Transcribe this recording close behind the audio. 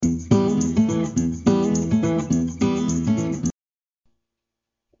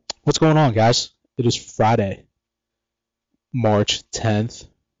What's going on, guys? It is Friday, March 10th.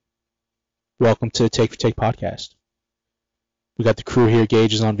 Welcome to Take for Take podcast. We got the crew here.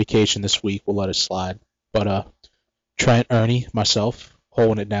 Gage is on vacation this week. We'll let it slide. But Trent, Ernie, myself,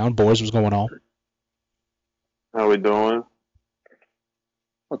 holding it down. Boys, what's going on? How we doing?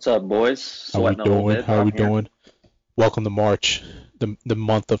 What's up, boys? Sweating a little bit. How are we here. doing? Welcome to March, the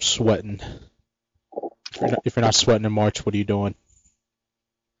month of sweating. If you're not sweating in March, what are you doing?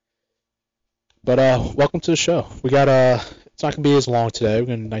 But welcome to the show. We got it's not gonna be as long today. We're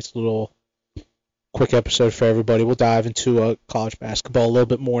gonna a nice little quick episode for everybody. We'll dive into college basketball a little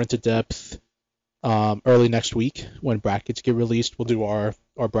bit more into depth early next week when brackets get released. We'll do our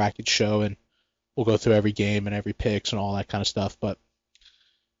bracket show and we'll go through every game and every picks and all that kind of stuff. But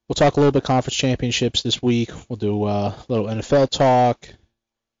we'll talk a little bit conference championships this week. We'll do a little NFL talk.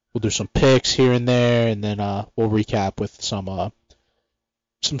 We'll do some picks here and there, and then we'll recap with some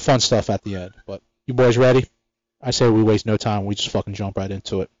fun stuff at the end. But you boys ready? I say we waste no time. We just fucking jump right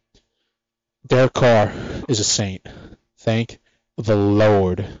into it. Derek Carr is a saint. Thank the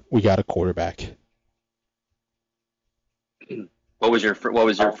Lord we got a quarterback. What was your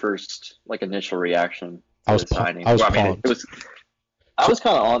first initial reaction to the signing? I was pumped. pumped. I was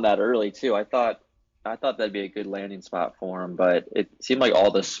kind of on that early too. I thought that'd be a good landing spot for him, but it seemed like all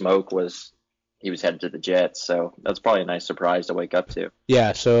the smoke was he was headed to the Jets, so that's probably a nice surprise to wake up to.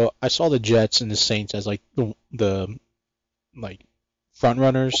 Yeah, so I saw the Jets and the Saints as like the front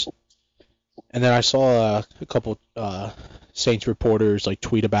runners, and then I saw a couple Saints reporters like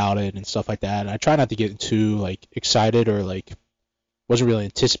tweet about it and stuff like that. And I try not to get too like excited or like wasn't really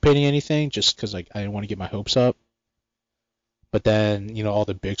anticipating anything just because like I didn't want to get my hopes up. But then all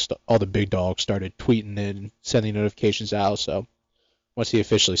the big dogs started tweeting it and sending notifications out. So once he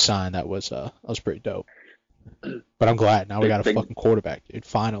officially signed, that was pretty dope. But I'm glad now we got a fucking quarterback, dude.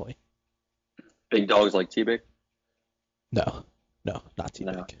 Finally. Big dogs like T-Big? No, not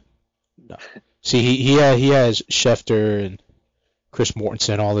T-Big. No. See, he has Schefter and Chris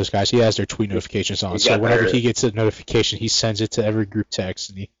Mortensen, all those guys. He has their tweet notifications on. So whenever he gets a notification, he sends it to every group text,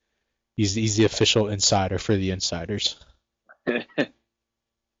 and he's the official insider for the insiders.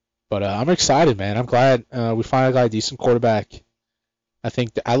 But I'm excited, man. I'm glad we finally got a decent quarterback. I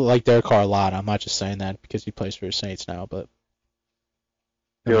think I like Derek Carr a lot. I'm not just saying that because he plays for the Saints now, but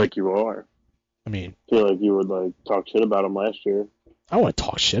I feel like you are. I feel like you would talk shit about him last year. I don't want to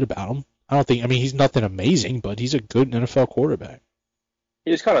talk shit about him. He's nothing amazing, but he's a good NFL quarterback. He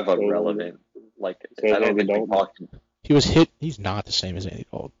was kind of irrelevant. I don't think we talked. He was hit. He's not the same as Andy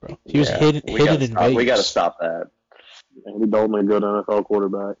Dalton, bro. He was hit in Vegas. We got to stop that. Andy Dalton a good NFL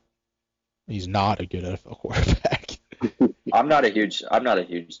quarterback. He's not a good NFL quarterback. I'm not a huge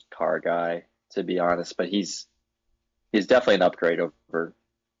Carr guy, to be honest, but he's definitely an upgrade over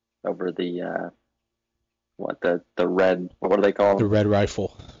the the red, what do they call him? The red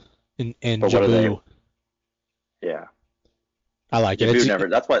rifle and Jabu. Yeah, I like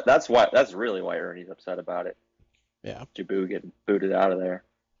Jabu it. That's really why Ernie's upset about it. Yeah, Jabu getting booted out of there.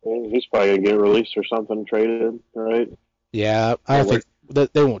 He's probably gonna get released or something, traded, right? Yeah, I don't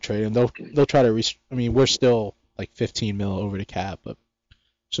think they won't trade him. They'll try to we're still like 15 mil over the cap, but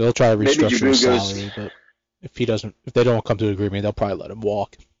so they'll try to restructure his salary. But if they don't come to an agreement, they'll probably let him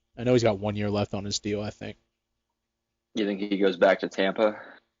walk. I know he's got 1 year left on his deal, I think. You think he goes back to Tampa?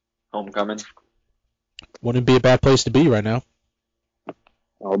 Homecoming? Wouldn't be a bad place to be right now.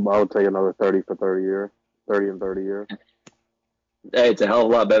 I would take another 30 for 30 years. 30 and 30 years. Hey, it's a hell of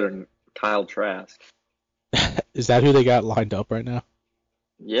a lot better than Kyle Trask. Is that who they got lined up right now?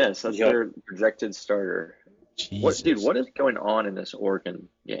 Yes, that's their projected starter. Jesus. What is going on in this Oregon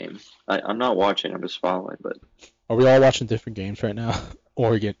game? I'm not watching. I'm just following. But are we all watching different games right now?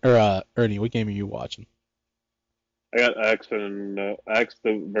 Oregon or Ernie, what game are you watching? I got X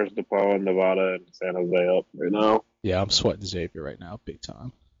versus DePaul and Nevada and San Jose up right now. Yeah, I'm sweating Xavier right now, big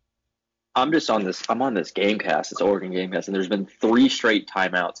time. I'm on this Gamecast, this Oregon Gamecast, and there's been 3 straight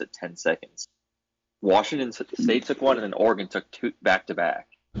timeouts at 10 seconds. Washington State took one, and then Oregon took 2 back-to-back.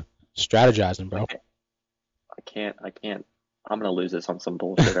 Strategizing, bro. I can't. I'm gonna lose this on some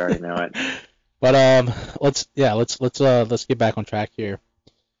bullshit. I already know it. But let's get back on track here.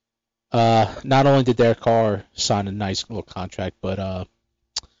 Not only did Derek Carr sign a nice little contract, but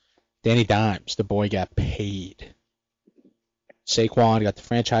Danny Dimes, the boy, got paid. Saquon got the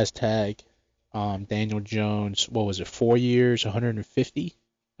franchise tag. Daniel Jones, what was it, 4 years, 150,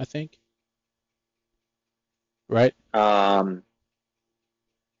 I think. Right?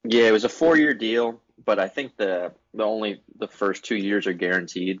 Yeah, it was a 4-year deal, but I think the first 2 years are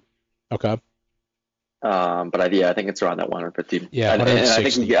guaranteed. Okay. But I think it's around that 150. Yeah, and I think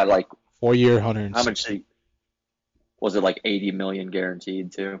 160. he got like 4-year, how 160. much was it, like 80 million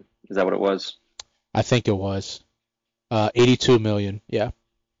guaranteed too? Is that what it was? I think it was. 82 million. Yeah.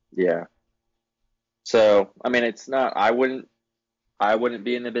 Yeah. So I mean, it's not. I wouldn't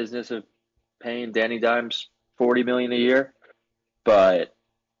be in the business of paying Danny Dimes 40 million a year, but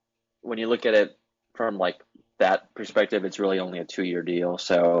when you look at it from like that perspective, it's really only a 2-year deal,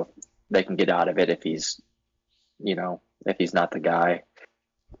 so they can get out of it if he's not the guy.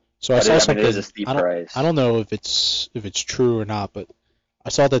 So I But saw I mean, it something. is a steep price. I don't know if it's true or not, but I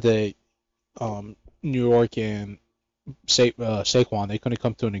saw that New York and Saquon, they couldn't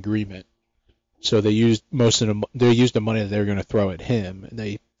come to an agreement. So they used the money that they were going to throw at him, and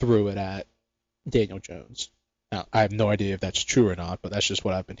they threw it at Daniel Jones. Now, I have no idea if that's true or not, but that's just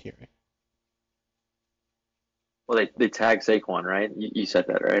what I've been hearing. Well, they tagged Saquon, right? You said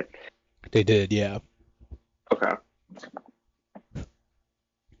that, right? They did, yeah. Okay.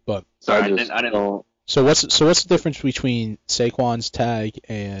 But So I I just didn't. don't. so what's the difference between Saquon's tag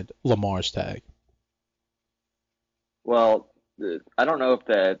and Lamar's tag? Well, I don't know if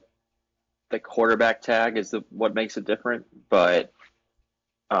the quarterback tag is what makes it different, but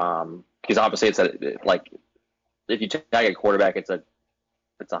because obviously like if you tag a quarterback, it's a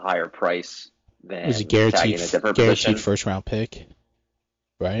higher price It was a than tagging a different guaranteed position. first round pick,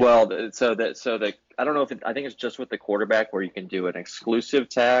 right? Well, I don't know if I think it's just with the quarterback where you can do an exclusive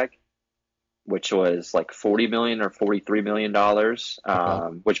tag, which was like 40 million or 43 million dollars,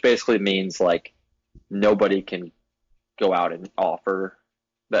 Okay. which basically means like nobody can go out and offer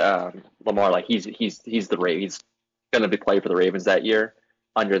Lamar, like he's the Ravens, he's going to be play for the Ravens that year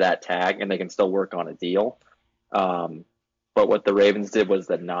under that tag, and they can still work on a deal. But what the Ravens did was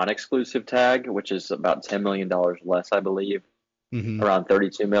the non-exclusive tag, which is about $10 million less, I believe, Mm-hmm. around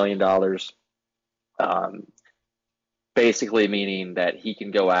 $32 million. Basically meaning that he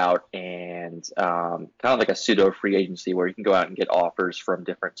can go out and kind of like a pseudo free agency where he can go out and get offers from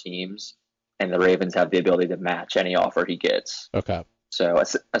different teams, and the Ravens have the ability to match any offer he gets. Okay. So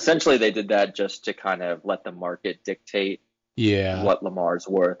essentially, they did that just to kind of let the market dictate Yeah. what Lamar's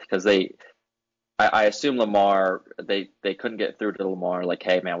worth, because I assume Lamar, they couldn't get through to Lamar like,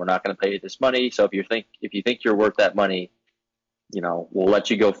 hey man, we're not going to pay you this money. So if you think you're worth that money, we'll let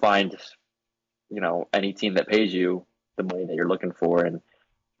you go find, any team that pays you the money that you're looking for, and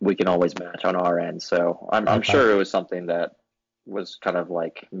we can always match on our end. So I'm Okay. sure it was something that was kind of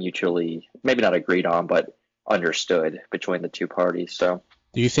like mutually, maybe not agreed on, but understood between the two parties. So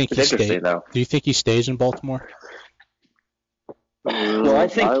Do you think it's he interesting though. Do you think he stays in Baltimore? Well, I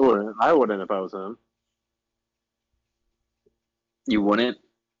think I wouldn't if I was him. you wouldn't.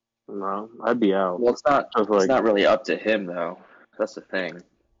 No, I'd be out. Well, it's not. Just It's like not really up to him though. That's the thing.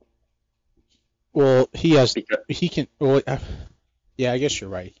 Well, he has. Because He can. Well, yeah, I guess you're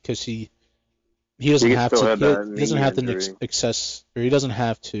right because he he doesn't could have still to. have He that doesn't knee have to injury. he doesn't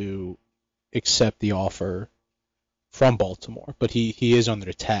have to accept the offer from Baltimore, but he is under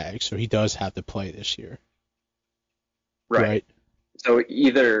the tag, so he does have to play this year, right? So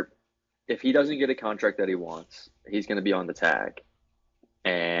either if he doesn't get a contract that he wants, he's going to be on the tag,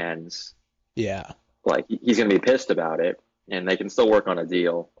 and Yeah. like he's going to be pissed about it, and they can still work on a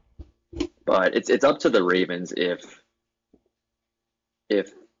deal. But it's up to the Ravens if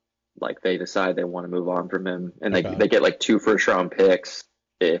like they decide they want to move on from him, and Okay. they get like 2 first-round picks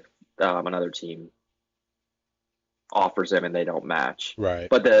if another team offers him and they don't match. Right.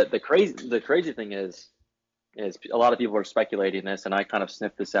 But the crazy thing is a lot of people are speculating this, and I kind of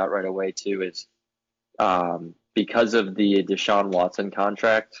sniffed this out right away too. Is because of the Deshaun Watson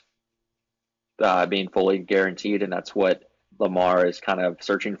contract being fully guaranteed, and that's what Lamar is kind of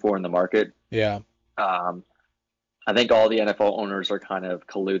searching for in the market. Yeah. I think all the NFL owners are kind of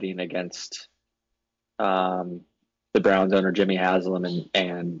colluding against the Browns owner Jimmy Haslam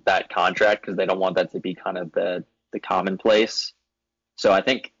and that contract, because they don't want that to be kind of the commonplace. So I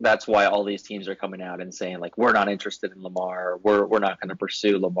think that's why all these teams are coming out and saying like, we're not interested in Lamar, we're not going to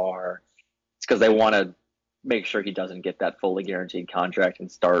pursue Lamar. It's because they want to make sure he doesn't get that fully guaranteed contract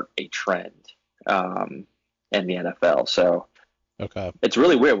and start a trend in the NFL. So Okay. it's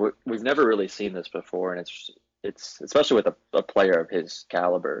really weird. We've never really seen this before, and it's especially with a player of his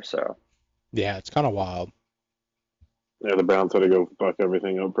caliber. So Yeah, it's kind of wild. Yeah, the Browns had to go fuck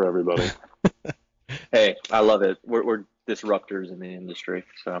everything up for everybody. hey, I love it. We're disruptors in the industry.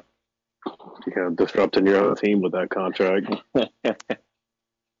 So Yeah, disrupting your own team with that contract. we'll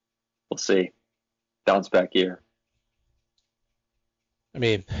see. Bounce back year. I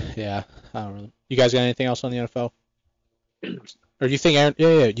mean, yeah, I don't really. You guys got anything else on the NFL? Or do you think Aaron?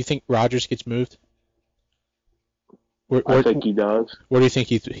 Yeah. Do you think Rodgers gets moved? I think he does. Where do you think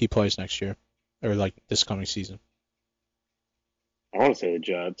he plays next year, or like this coming season? I want to say the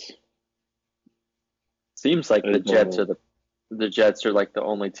Jets. Seems like the Jets are like the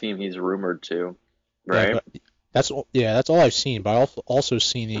only team he's rumored to, right? Yeah, that's all I've seen. But I've also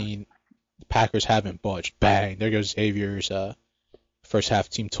seen the Packers haven't budged. Bang! There goes Xavier's first half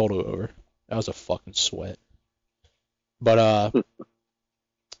team total over. That was a fucking sweat. But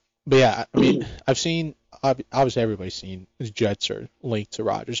yeah, I mean, I've seen obviously everybody's seen the Jets are linked to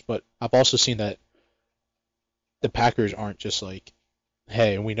Rodgers, but I've also seen that the Packers aren't just like,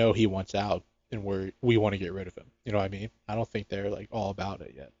 hey, we know he wants out and we want to get rid of him. You know what I mean? I don't think they're like all about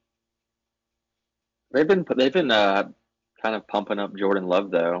it yet. They've been kind of pumping up Jordan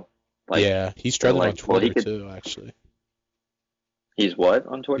Love though. Like, yeah, he's trending on Twitter too. Actually, he's what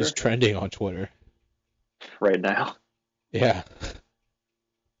on Twitter? He's trending on Twitter right now. Yeah.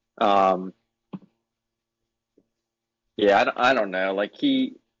 Yeah, I don't know. Like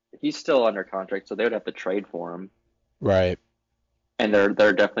he's still under contract, so they would have to trade for him. Right. And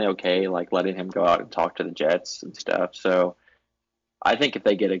they're definitely okay, like letting him go out and talk to the Jets and stuff. So I think if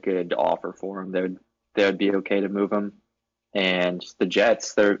they get a good offer for him, they'd be okay to move him. And the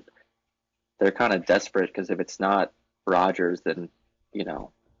Jets, they're kind of desperate because if it's not Rodgers, then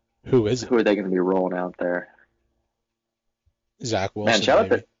who is it? Who are they going to be rolling out there? Zach Wilson. Man,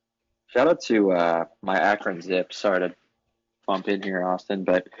 shout out to my Akron Zip. Sorry to bump in here, Austin,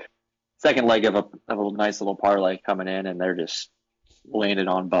 but second leg of a nice little parlay coming in, and they're just landed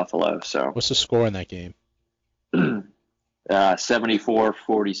on Buffalo. So what's the score in that game?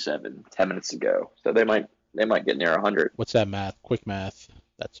 74-47, 10 minutes ago. So they might get near 100. What's that math? Quick math.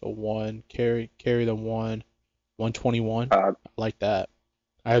 That's a 1. Carry the 1. 121. I like that.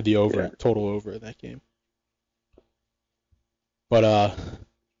 I have the total over in that game. But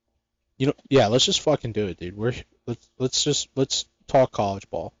yeah, let's just fucking do it, dude. Let's talk college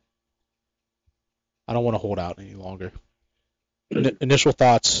ball. I don't want to hold out any longer. Initial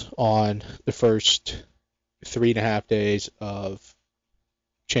thoughts on the first 3.5 days of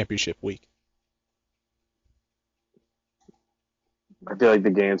championship week. I feel like the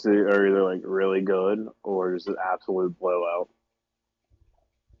games are either like really good or just an absolute blowout.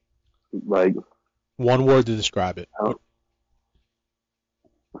 Like one word to describe it.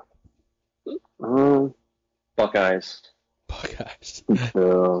 Buckeyes. Buckeyes.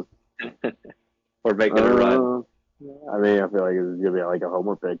 Yeah. We're making a run. I mean, I feel like it's gonna be like a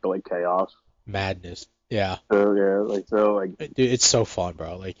homer pick, but like chaos. Madness. Yeah. Dude, it's so fun,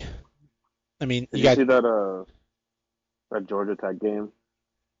 bro. Like, I mean, you see that Georgia Tech game?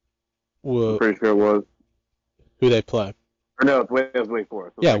 Well, I'm pretty sure it was. Who they play? Or no, it was Wake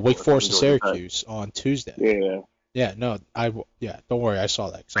Forest. Yeah, Wake Forest and Syracuse on Tuesday. Yeah. Yeah, no, don't worry, I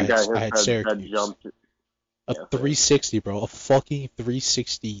saw that. I had Syracuse. A 360, bro. A fucking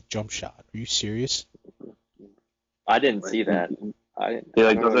 360 jump shot. Are you serious? I didn't see that. He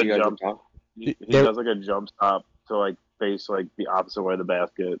does like a jump stop to like face like the opposite way of the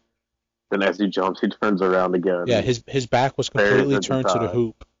basket. Then as he jumps, he turns around again. Yeah, his back was completely turned to the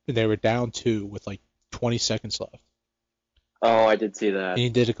hoop, and they were down 2 with like 20 seconds left. Oh, I did see that. And he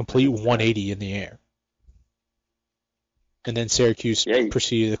did a complete 180 in the air. And then Syracuse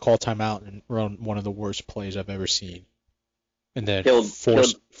proceeded to call timeout and run one of the worst plays I've ever seen. And then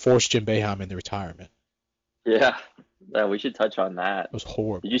forced Jim Boeheim into retirement. Yeah, we should touch on that. It was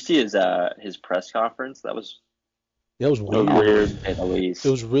horrible. Did you see his press conference? That was weird. At least.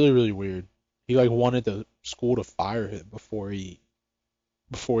 It was really, really weird. He like wanted the school to fire him before he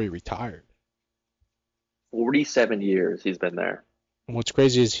retired. 47 years he's been there. And what's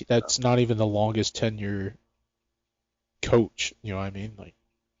crazy is that's not even the longest tenure coach. You know what I mean? Like,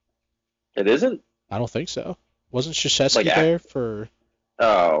 it isn't? I don't think so. Wasn't Krzyzewski there for?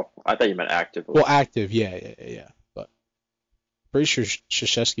 Oh, I thought you meant actively. Well, active, yeah. But pretty sure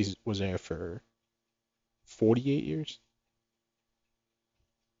Krzyzewski was there for 48 years.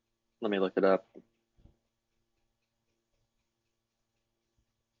 Let me look it up.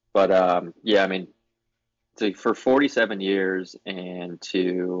 But yeah, I mean, for 47 years and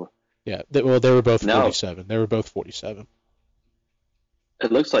to. Yeah, they were both 47. They were both 47.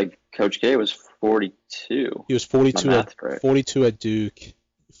 It looks like Coach K was 42. He was 42 at Duke,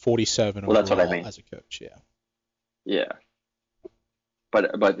 47 overall that's what I mean. As a coach, yeah. Yeah.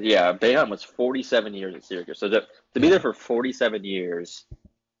 But yeah, Boeheim was 47 years at Syracuse. So to be there for 47 years,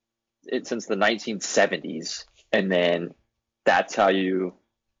 since the 1970s, and then that's how you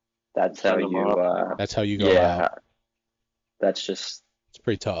go out. That's just. It's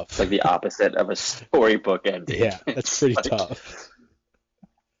pretty tough. It's like the opposite of a storybook ending. Yeah, that's pretty tough.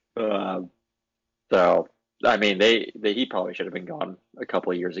 So I mean, he probably should have been gone a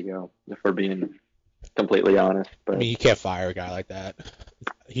couple of years ago, if we're being completely honest. I But mean, you can't fire a guy like that.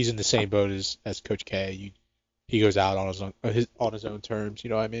 He's in the same boat as Coach K. He goes out on his own terms. You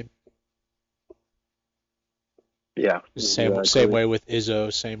know what I mean? yeah, Same way with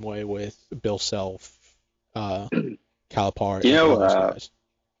Izzo. Same way with Bill Self, Calipari, you and all know, those guys.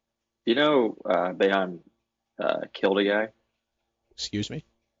 Boeheim killed a guy. Excuse me.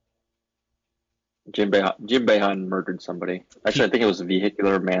 Jim Boeheim murdered somebody. Actually, I think it was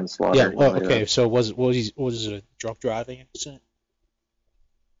vehicular manslaughter. Yeah. Well, okay. So was it a drunk driving accident?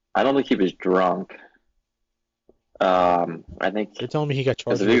 I don't think he was drunk. I think You're telling me he got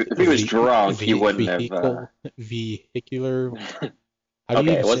charged if he was drunk, he wouldn't have. Vehicular.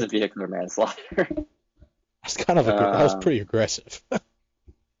 Okay, it wasn't vehicular manslaughter. That's kind of that was pretty aggressive. A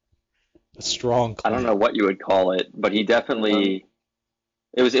strong claim. I don't know what you would call it, but he definitely.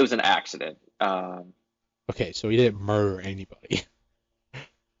 It was an accident. Okay, so he didn't murder anybody.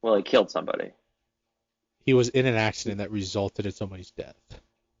 Well, he killed somebody. He was in an accident that resulted in somebody's death.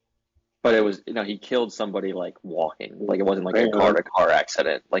 But it was, he killed somebody like walking. Like it wasn't like a car-to-car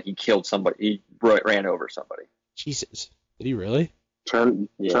accident. Like he killed somebody. He ran over somebody. Jesus. Did he really?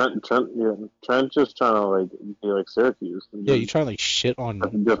 Trent's just trying to like be like Syracuse. Yeah, you trying to like shit on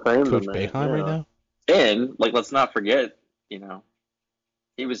Coach Boeheim right now? And like, let's not forget, he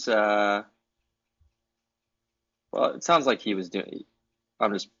was. Well, it sounds like he was doing.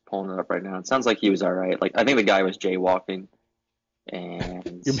 I'm just pulling it up right now. It sounds like he was all right. Like I think the guy was jaywalking.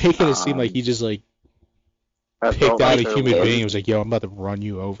 And you're making it seem like he just like picked out a human being and was like, "Yo, I'm about to run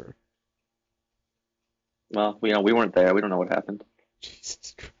you over." Well, we weren't there. We don't know what happened.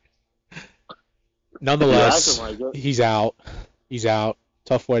 Jesus Christ. Nonetheless, he's out. He's out.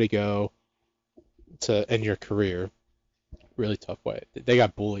 Tough way to go to end your career. Really tough way. They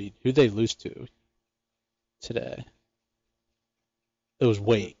got bullied. Who'd they lose to today? It was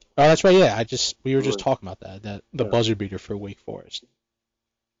Wake. Oh, that's right. Yeah, we were just talking about that the buzzer beater for Wake Forest.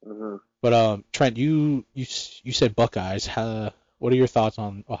 Mm-hmm. But Trent, you said Buckeyes. What are your thoughts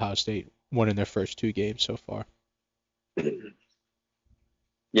on Ohio State winning their first 2 games so far?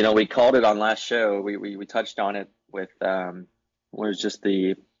 We called it on last show. We touched on it with was just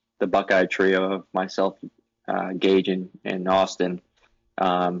the Buckeye trio of myself, Gage, and Austin.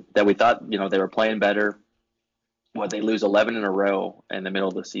 That we thought they were playing better. They lose 11 in a row in the middle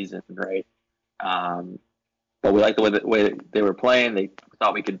of the season, right? But we liked the way they were playing. They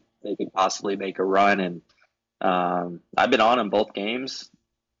thought they could possibly make a run, and I've been on them both games.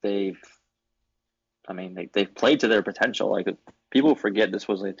 They've played to their potential. Like people forget this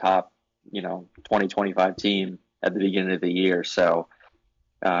was a top 20-25 team at the beginning of the year. So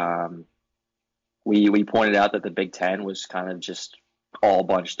we pointed out that the Big Ten was kind of just all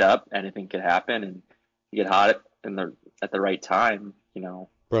bunched up. Anything could happen, and you get hot at the right time,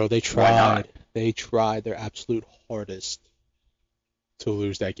 Bro, they tried. They tried their absolute hardest to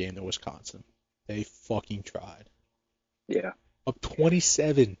lose that game to Wisconsin. They fucking tried. Yeah. Up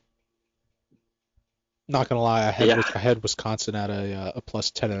 27. Not gonna lie, I had Wisconsin at a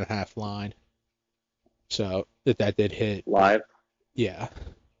plus 10.5 line. So that did hit live. Yeah.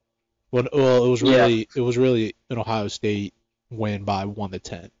 Well, it was really an Ohio State win by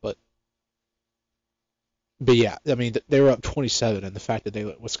 1-10, but yeah, I mean they were up 27, and the fact that they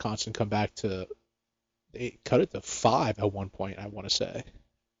let Wisconsin come back they cut it to 5 at one point, I want to say.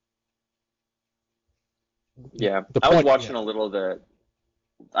 Yeah, I was watching a little of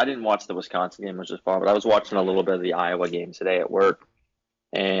I didn't watch the Wisconsin game, which was fun, but I was watching a little bit of the Iowa game today at work,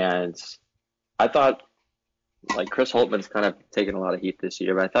 and I thought like Chris Holtman's kind of taken a lot of heat this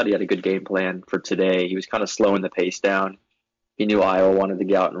year, but I thought he had a good game plan for today. He was kind of slowing the pace down. He knew Iowa wanted to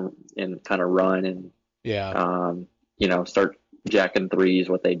get out and kind of run and start jacking threes,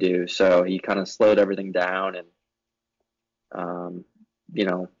 what they do. So he kind of slowed everything down, and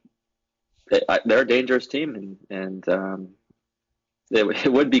they're a dangerous team, and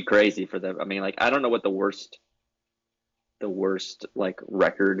it would be crazy for them. I mean, like I don't know what the worst like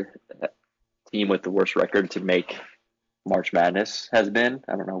record team with the worst record to make March Madness has been.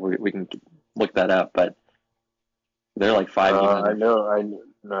 I don't know. We can look that up, but they're like 5 games. I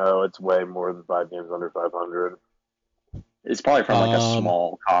know. It's way more than 5 games under 500. It's probably from like a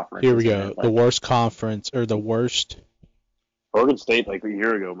small conference. Here we go. The worst conference or the worst. Oregon State like a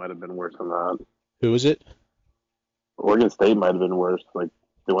year ago might have been worse than that. Who was it? Oregon State might have been worse. Like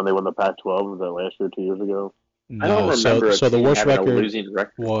when they won the Pac-12, was that last year, 2 years ago? No, I don't remember. So the worst record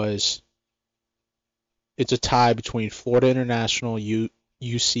was. It's a tie between Florida International,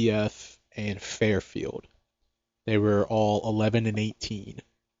 UCF, and Fairfield. They were all 11-18.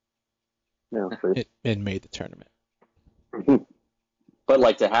 Yeah, and made the tournament. But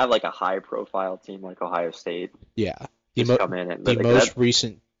like to have like a high profile team like Ohio State, Yeah, come in and the most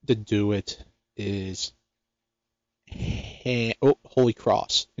recent to do it is Holy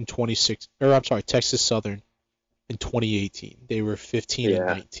Cross in 26, or I'm sorry, Texas Southern in 2018. They were 15 and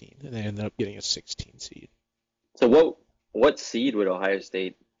 19, and they ended up getting a 16 seed. So what seed would Ohio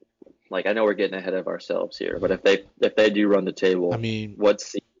State? Like, I know we're getting ahead of ourselves here, but if they do run the table, I mean, what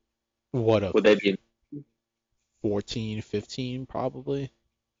seed? Would they be? 14, 15 probably.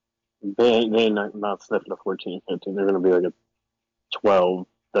 They're not sniffing a 14, 15. They're going to be like a 12,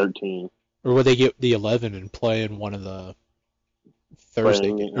 13. Or would they get the 11 and play in one of the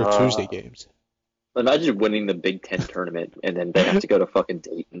Tuesday games? Imagine winning the Big Ten tournament and then they have to go to fucking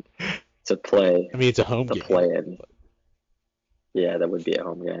Dayton to play. I mean, it's a home game. Play in. Yeah, that would be a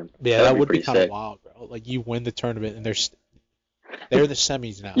home game. Yeah, that would be kind of wild, bro. Like, you win the tournament and they're in the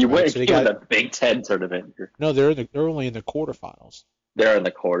semis now. You right? win so the Big Ten tournament. No, they're only in the quarterfinals. They're in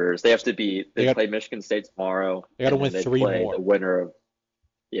the quarters. They have to be. They play Michigan State tomorrow. They got to win 3 more. The winner of.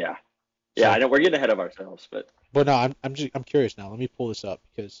 Yeah. Yeah, I know we're getting ahead of ourselves, but. But no, I'm curious now. Let me pull this up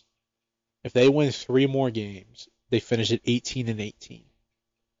because if they win 3 more games, they finish at 18 and 18.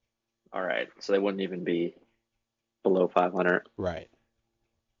 All right, so they wouldn't even be below 500. Right.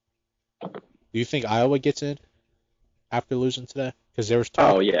 Do you think Iowa gets in after losing today? Because there was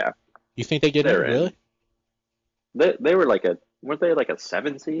talk. Oh yeah. You think they get in? Really? They were weren't they like a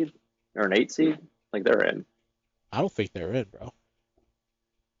 7 seed or an 8 seed? Like they're in. I don't think they're in, bro.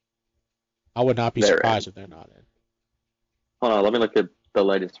 I would not be surprised if they're not in. Hold on, let me look at the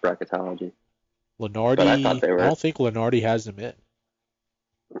latest bracketology. Lenardi, I don't think Lenardi has them in.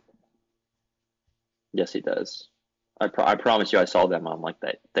 Yes, he does. I promise you, I saw them on like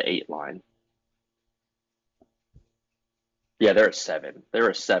the 8 line. Yeah, they're a 7. They were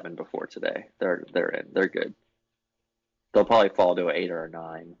a 7 before today. They're in. They're good. They'll probably fall to an 8 or a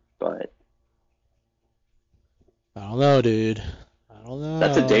 9, but I don't know, dude. I don't know.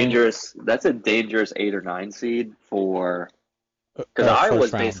 That's a dangerous 8 or 9 seed for because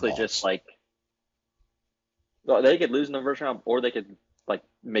Iowa's basically just like they could lose in the first round, or they could like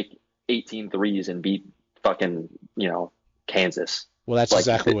make 18 threes and beat fucking Kansas. Well, that's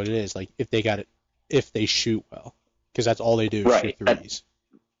exactly what it is. Like if they shoot well, because that's all they do is shoot threes.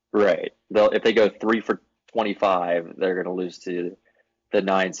 Right. If they go 3 for 25, they're going to lose to the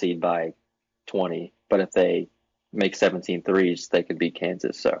 9 seed by 20. But if they make 17 threes, they could beat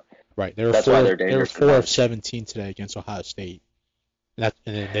Kansas. So right, they were 4 of 17 today against Ohio State, and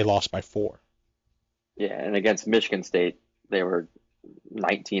then they lost by 4. Yeah, and against Michigan State, they were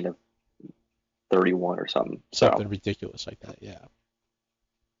 19 of 31 or something. Something ridiculous like that. Yeah.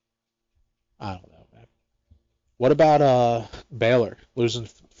 I don't know, man. What about Baylor losing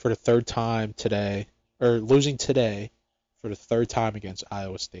for the 3rd time today, or losing today for the 3rd time against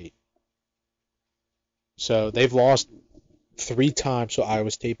Iowa State? So they've lost 3 times to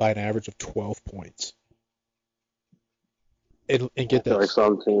Iowa State by an average of 12 points. And get this. Like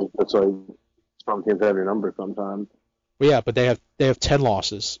some teams have your number sometimes. Well, yeah, but they have 10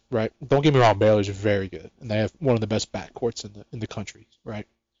 losses, right? Don't get me wrong, Baylor's very good, and they have one of the best backcourts in the country, right?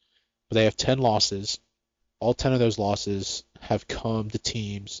 But they have 10 losses. All 10 of those losses have come to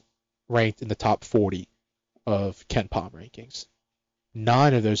teams ranked in the top 40 of Ken Pom rankings.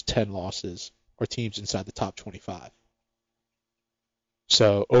 9 of those 10 losses are teams inside the top 25.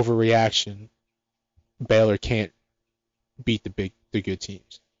 So overreaction, Baylor can't beat the good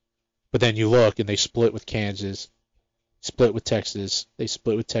teams. But then you look and they split with Kansas, split with Texas, they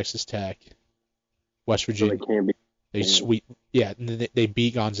split with Texas Tech, West Virginia. So they can't and they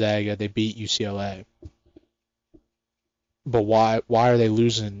beat Gonzaga, they beat UCLA. But why are they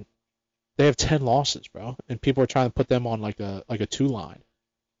losing? They have 10 losses, bro, and people are trying to put them on like a 2 line.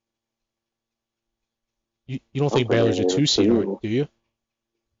 You don't think Baylor's a 2 seed, do you?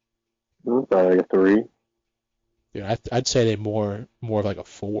 Probably like a 3. Yeah, I'd say they're more of like a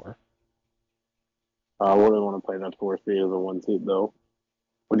 4. I wouldn't want to play that 4 seed as a 1 seed though.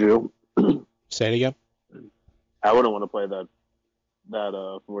 Would you? Say it again. I wouldn't want to play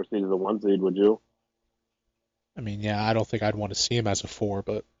that 4 seed as a 1 seed. Would you? I mean, yeah, I don't think I'd want to see him as a 4,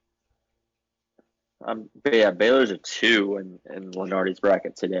 but. Yeah, Baylor's a 2 in Lenardi's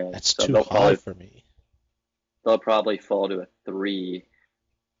bracket today. That's so too high for me. They'll probably fall to a 3,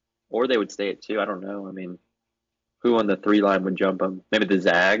 or they would stay at 2. I don't know. I mean, who on the 3 line would jump them? Maybe the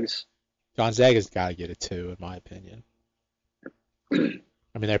Zags. Gonzaga's got to get a 2, in my opinion.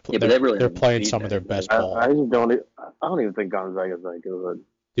 I mean, they're playing some of their best ball. I don't even think Gonzaga's that good.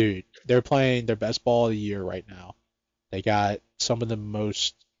 Dude, they're playing their best ball of the year right now. They got some of the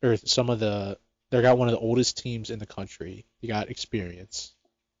most or some of the they got one of the oldest teams in the country. You got experience.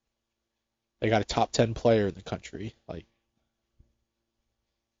 They got a top 10 player in the country. Like,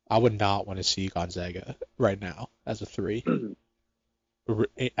 I would not want to see Gonzaga right now as a 3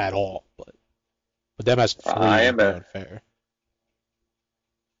 at all. But them as a 3 would be unfair.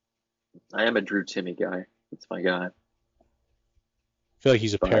 I am a Drew Timmy guy. That's my guy. I feel like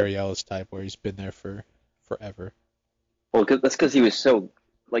he's a Perry Ellis type where he's been there for forever. Well, that's because he was so,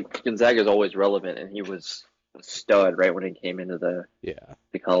 like, Gonzaga's always relevant, and he was a stud right when he came into the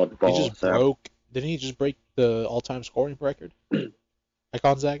college ball. He just didn't he just break the all-time scoring record at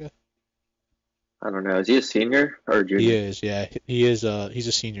Gonzaga? I don't know. Is he a senior or a junior? He is, yeah. He is. He's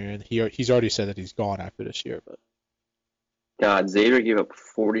a senior, and he's already said that he's gone after this year. But God, Xavier gave up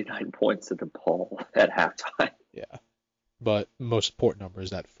 49 points to DePaul at halftime. Yeah, but most important number is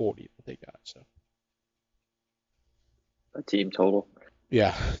that 40 that they got. So a team total.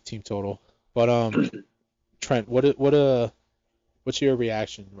 Yeah, team total. But Trent, what's your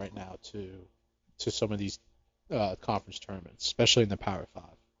reaction right now to some of these conference tournaments, especially in the Power 5?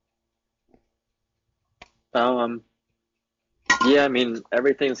 Yeah, I mean,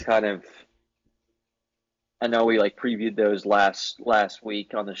 everything's kind of. I know we previewed those last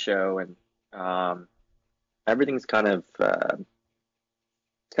week on the show, and everything's kind of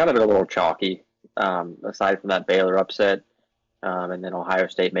it's kind of a little chalky. Aside from that Baylor upset, and then Ohio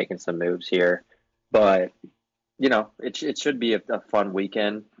State making some moves here, but it should be a fun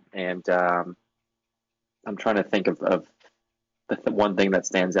weekend, and I'm trying to think of the one thing that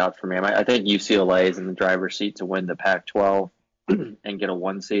stands out for me. I think UCLA is in the driver's seat to win the Pac-12 and get a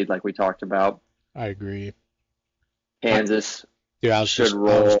 1 seed like we talked about. I agree. Kansas I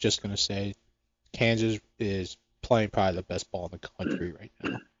roll. was just going to say Kansas is playing probably the best ball in the country right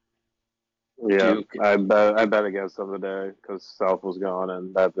now. Yeah, Duke. I bet against them today because South was gone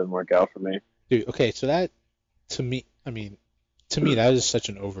and that didn't work out for me. Dude, okay, so that, to me, that is such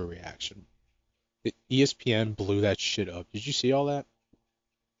an overreaction. ESPN blew that shit up. Did you see all that?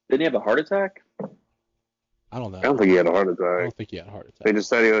 Didn't he have a heart attack? I don't know. I don't think he had a heart attack. I don't think he had a heart attack. They just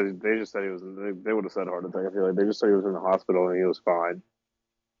said he was. They would have said heart attack. I feel like they just said he was in the hospital and he was fine.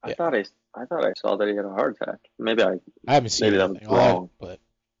 I thought I saw that he had a heart attack. Maybe I haven't seen anything wrong, but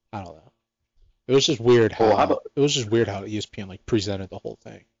I don't know. It was just weird how ESPN presented the whole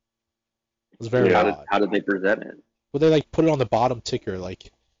thing. It was very odd. How did they present it? Well, they put it on the bottom ticker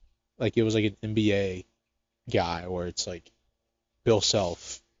like it was an NBA guy, where it's Bill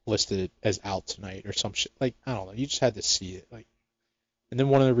Self listed as out tonight or some shit. I don't know. You just had to see it. And then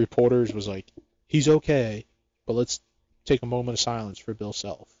one of the reporters was like, "He's okay, but let's take a moment of silence for Bill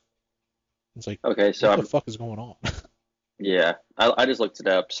Self." It's okay, so what the fuck is going on? Yeah, I just looked it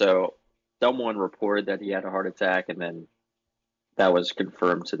up. So someone reported that he had a heart attack, and then that was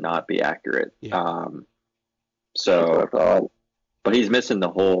confirmed to not be accurate. Yeah. But he's missing the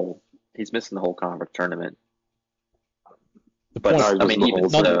whole conference tournament.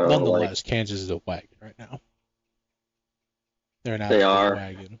 Nonetheless, Kansas is a wagon right now. They're an absolute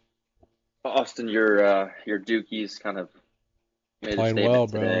wagon. Austin, your Dukies kind of made playing a well,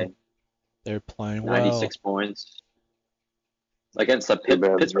 today. Bro. They're playing well. 96 points. Against the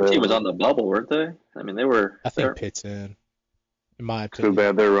Pittsburgh team was on the bubble, weren't they? I mean, they were. I think Pitt's in my opinion. Too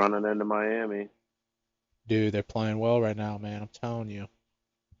bad they're running into Miami. Dude, they're playing well right now, man. I'm telling you.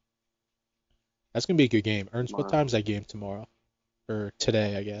 That's going to be a good game. Ernst, what time's that game tomorrow? Or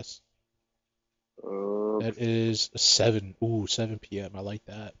today, I guess. That is 7 p.m. I like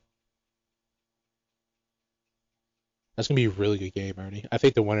that. That's going to be a really good game, Ernie. I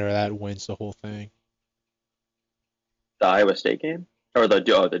think the winner of that wins the whole thing. The Iowa State game? Or the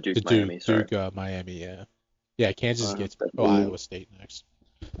Duke Miami, sorry. Duke Miami, yeah. Yeah, Kansas gets Iowa State next.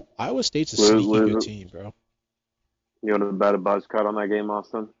 Iowa State's a sneaky good team, bro. You want to bet a buzz cut on that game,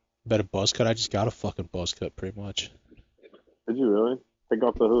 Austin? Bet a buzz cut? I just got a fucking buzz cut, pretty much. Did you really? Take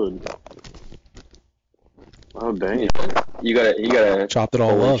off the hood. Oh, dang. You gotta chopped it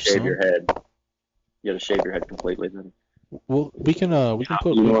all up, shave your head. You gotta shave your head completely then. Well, we can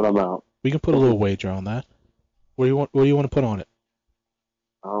put. You know what I'm out. We can put a little wager on that. What do you want to put on it?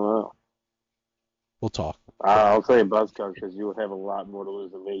 I don't know. We'll talk. I'll say buzz cut because you would have a lot more to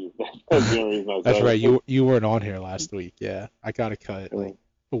lose than me. That's right. You weren't on here last week. Yeah, I got a cut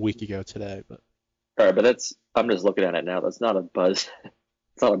a week ago today, but. All right, but I'm just looking at it now. That's not a buzz.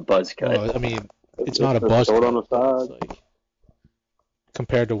 It's not a buzz cut. Well, I mean, it's not a buzz cut. On the side.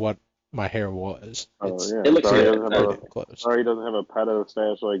 Compared to what my hair was. Yeah. It looks good. Sorry, he doesn't have a pedo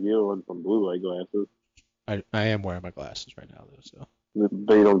stash like you and some blue light glasses. I am wearing my glasses right now, though. So.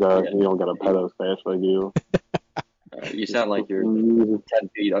 But you don't got a pedo stash like you. You sound like you're 10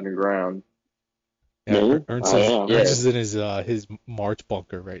 feet underground. Yeah, Ernst is in Yeah. his March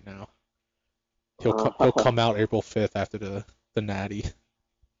bunker right now. He'll come out April 5th after the Natty.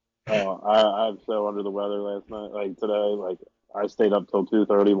 I'm so under the weather last night. Like today, like I stayed up till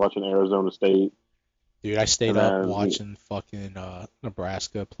 2:30 watching Arizona State. Dude, I stayed And up then watching fucking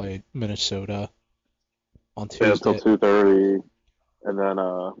Nebraska play Minnesota on stayed up till Tuesday. 2:30, and then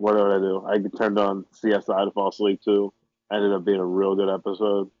what did I do? I turned on CSI to fall asleep too. Ended up being a real good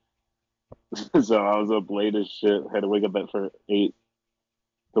episode. So I was up late as shit. Had to wake up at for 8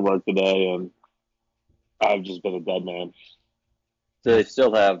 to work today, and I've just been a dead man. So they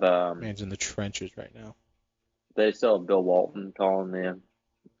still have Man's in the trenches right now. they still have Bill Walton calling them.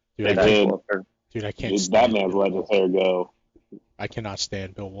 Dude, They I did. can't That stand man's Bill letting his Walton. hair go. I cannot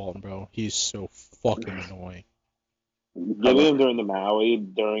stand Bill Walton, bro. He's so fucking annoying. Getting him during the Maui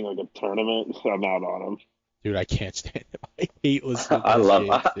during like a tournament, I'm out on him. Dude, I can't stand him. I hate listening to I his love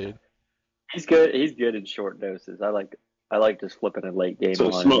games, dude. He's good. He's good in short doses. I like just flipping a late game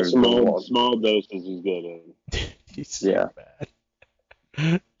So on. small doses he's good in. He's so bad.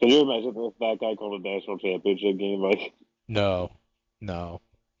 Can you imagine if that guy called a national championship game? Like, No.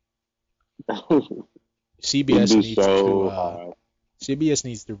 he'd CBS be needs so to high. CBS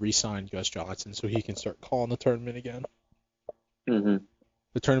needs to re-sign Gus Johnson so he can start calling the tournament again. Mm-hmm.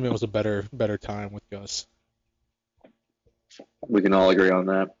 The tournament was a better time with Gus. We can all agree on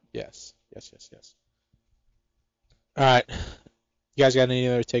that. Yes. All right. You guys got any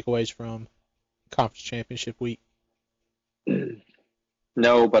other takeaways from conference championship week?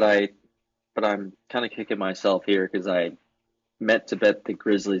 No, but I'm kind of kicking myself here because I meant to bet the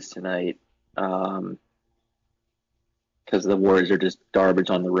Grizzlies tonight because the Warriors are just garbage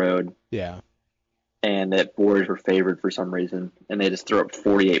on the road. Yeah. And that Warriors were favored for some reason, and they just threw up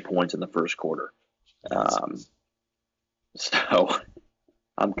 48 points in the first quarter. So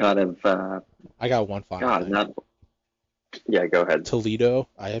I'm kind of. I got one final thing. Yeah, go ahead. Toledo,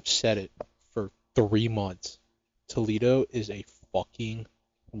 I have said it for 3 months. Toledo is a fucking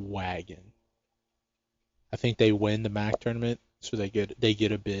wagon. I think they win the MAC tournament, so they get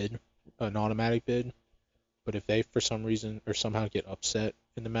a bid, an automatic bid. But if they, for some reason or somehow get upset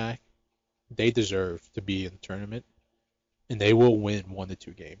in the MAC, they deserve to be in the tournament, and they will win 1 to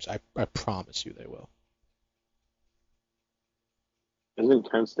 2 games. I promise you they will.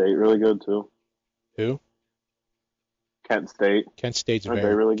 Isn't Kent State really good too? Who? Kent State. Kent State's Aren't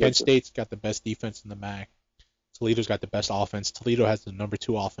very. they really good Kent too? State's got the best defense in the MAC. Toledo's got the best offense. Toledo has the number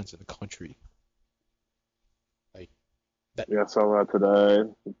 2 offense in the country. Like that. Yeah, I saw that today.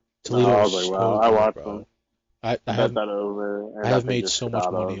 Toledo I is was like, so wow, I good, watched bro. them. I Bet have that over. And I have think made just so much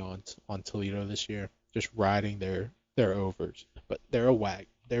shot money up. on Toledo this year, just riding their overs. But they're a wag.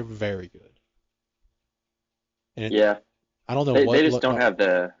 They're very good. And Yeah, I don't know they just don't have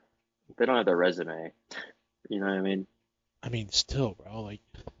the resume. You know what I mean? I mean, still, bro.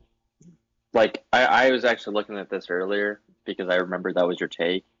 Like I was actually looking at this earlier because I remembered that was your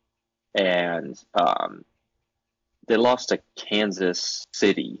take, and they lost to Kansas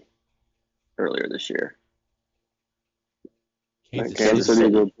City earlier this year. Kansas City, a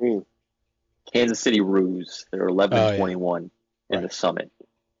good team. Kansas City Roos. They were 11-21 in the Summit.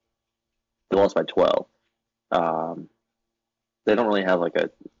 They lost by 12. They don't really have I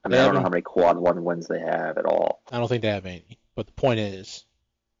don't know how many quad 1 wins they have at all. I don't think they have any. But the point is,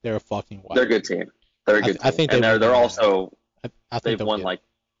 they're a fucking wag. They're a good team. They're a good team. I think they're also they've won I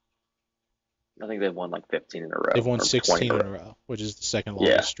think they've won 15 in a row. They've won 16 in a row, which is the second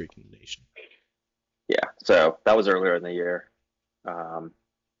longest streak in the nation. Yeah, so that was earlier in the year.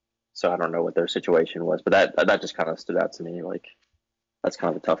 So I don't know what their situation was, but that just kind of stood out to me. Like, that's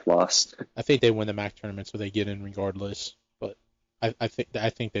kind of a tough loss. I think they win the MAC tournament, so they get in regardless. But I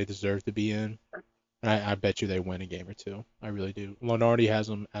think they deserve to be in. And I bet you they win a game or two. I really do. Lenardi has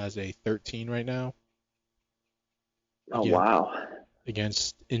them as a 13 right now. Oh, wow.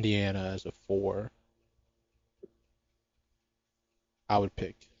 Against Indiana as a 4. I would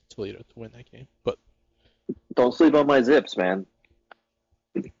pick Toledo to win that game. But don't sleep on my Zips, man.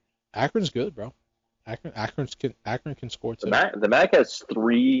 Akron's good, bro. Akron can score too. The MAC has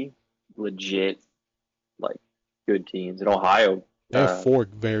 3 legit, good teams. In Ohio, they have 4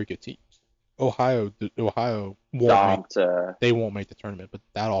 very good teams. Ohio won't make the tournament, but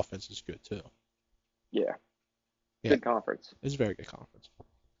that offense is good too. Yeah. Good conference. It's a very good conference.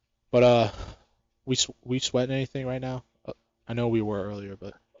 But we sweating anything right now? I know we were earlier,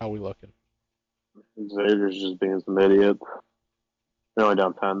 but how are we looking? Xavier's just being some idiot. They're only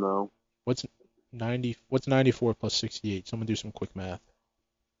down 10 though. What's 94 plus 68? Someone do some quick math.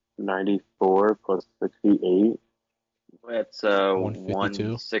 94 plus 68. It's 152.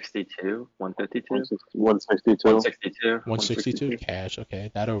 162, 152, 162. 162, 162 cash.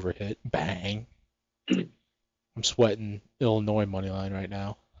 Okay, that overhit. Bang. I'm sweating Illinois money line right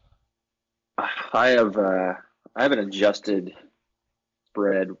now. I have an adjusted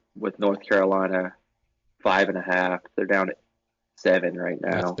spread with North Carolina 5.5. They're down at 7 right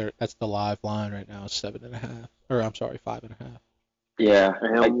now. That's the live line right now. 7.5. Or I'm sorry, 5.5. Yeah,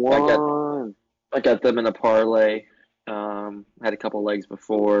 And I got them in a parlay. Had a couple legs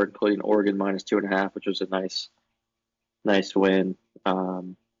before, including Oregon -2.5, which was a nice win.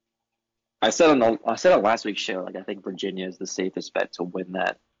 I said on last week's show, like I think Virginia is the safest bet to win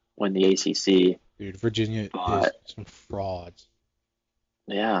the ACC. Dude, Virginia is some frauds.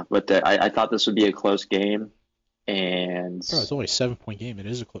 Yeah, but I thought this would be a close game, and Bro, it's only a 7-point game. It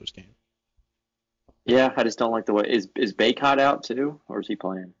is a close game. yeah, I just don't like the way is Baycott out too, or is he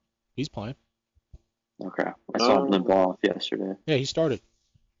playing? He's playing. Okay, I saw him limp off yesterday. Yeah, he started.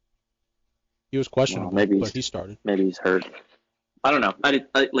 He was questionable, but he started. Maybe he's hurt. I don't know.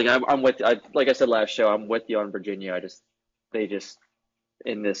 I'm with. Like I said last show, I'm with you on Virginia. They just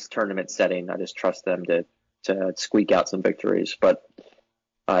in this tournament setting, I just trust them to squeak out some victories. But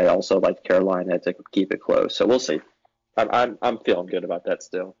I also like Carolina to keep it close. So we'll see. I'm feeling good about that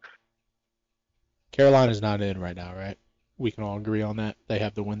still. Carolina's not in right now, right? We can all agree on that. They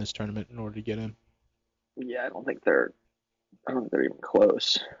have to win this tournament in order to get in. Yeah, I don't think they're even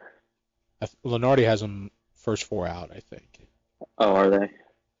close. Lenardi has them first 4 out, I think. Oh, are they?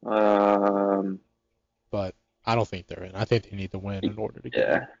 But I don't think they're in. I think they need to win in order to get in.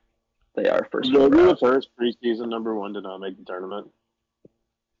 Yeah, they are first. They'll be the first preseason number 1 to not make the tournament.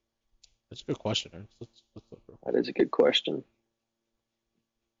 That's a good question. Let's look real quick. That is a good question.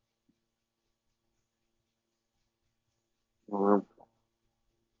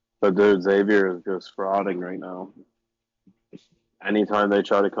 But dude, Xavier is just frauding right now. Anytime they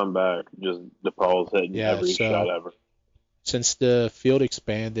try to come back, just DePaul's hitting every shot ever. Since the field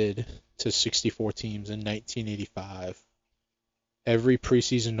expanded to 64 teams in 1985, every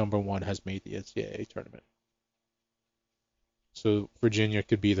preseason number 1 has made the NCAA tournament. So Virginia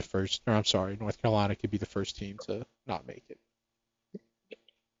could be the first, or I'm sorry, North Carolina could be the first team to not make it.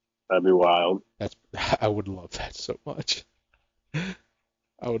 That'd be wild. I would love that so much.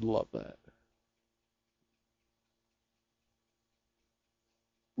 I would love that.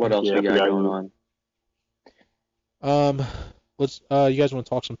 What else we got going on? Let's you guys want to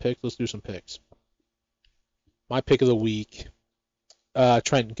talk some picks? Let's do some picks. My pick of the week.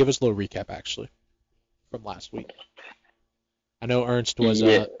 Trent, give us a little recap actually from last week. I know Ernst was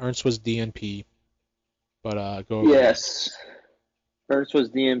DNP, but go over. Yes, Ernst was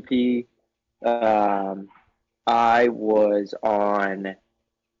DNP. I was on.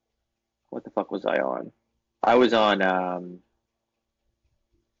 What the fuck was I on? I was on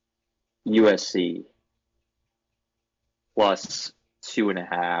USC plus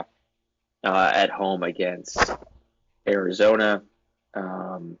 2.5 at home against Arizona.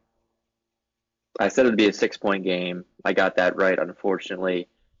 I said it'd be a 6-point game. I got that right. Unfortunately,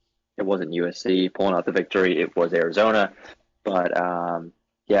 it wasn't USC pulling out the victory. It was Arizona. But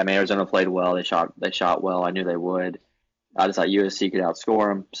yeah, I mean, Arizona played well. They shot well. I knew they would. I just thought USC could outscore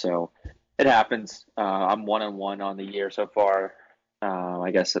them. So it happens. I'm 1-1 on the year so far.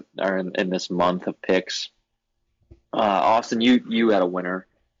 I guess in this month of picks. Austin, you had a winner.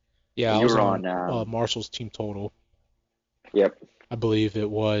 Yeah, I was on Marshall's team total. Yep. I believe it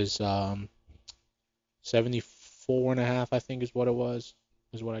was 74.5. I think is what it was.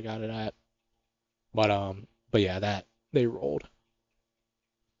 Is what I got it at. But yeah, that they rolled.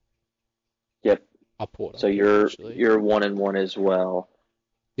 Yep. I'll pull it up. So you're 1-1 as well.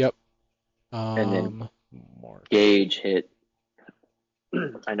 Yep. And then Gage hit.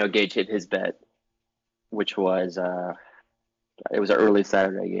 I know Gage hit his bet, which was it was an early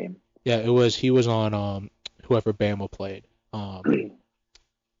Saturday game. Yeah, it was. He was on whoever Bama played.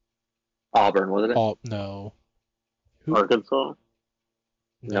 Auburn, wasn't it? No. Arkansas?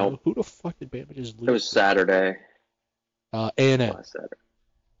 No. Nope. Who the fuck did Bama just lose? It was Saturday. A&M. Saturday.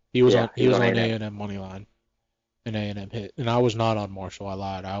 He was on A&M money line. And A&M hit. And I was not on Marshall. I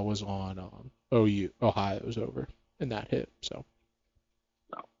lied. I was on OU. Ohio was over. And that hit. So.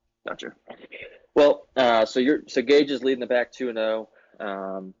 No, gotcha. Well, so Gage is leading the back 2-0.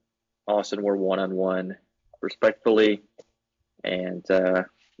 Austin, we're 1-1 respectfully. And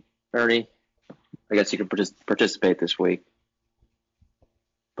Ernie, I guess you can participate this week.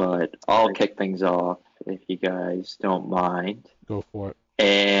 But I'll kick things off if you guys don't mind. Go for it.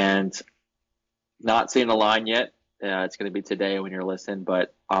 And not seeing the line yet. It's going to be today when you're listening,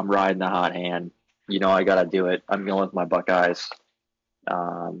 but I'm riding the hot hand. I got to do it. I'm going with my Buckeyes.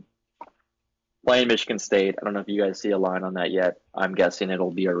 Playing Michigan State. I don't know if you guys see a line on that yet. I'm guessing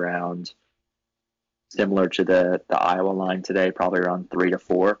it'll be around similar to the Iowa line today, probably around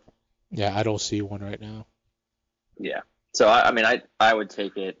 3-4. Yeah, I don't see one right now. Yeah. So, I would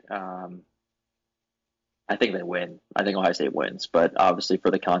take it. I think they win. I think Ohio State wins. But obviously for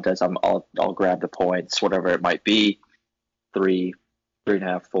the contest, I'll grab the points, whatever it might be,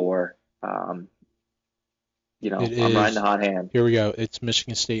 3.5, 4. I'm riding the hot hand. Here we go. It's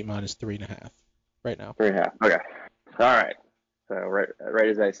Michigan State minus 3.5 right now. 3.5. Okay. All right. So right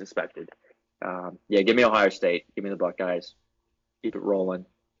as I suspected. Give me Ohio State. Give me the Buckeyes. Keep it rolling.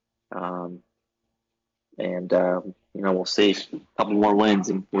 We'll see. A couple more wins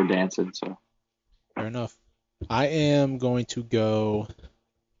and we're dancing. So. Fair enough. I am going to go.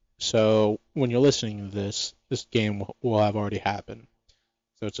 So when you're listening to this game will have already happened.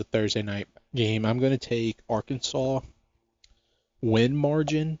 So it's a Thursday night game. I'm going to take Arkansas win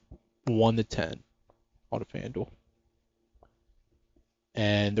margin 1-10 on a FanDuel.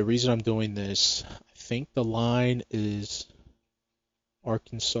 And the reason I'm doing this, I think the line is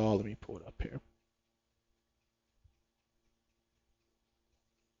Arkansas. Let me pull it up here.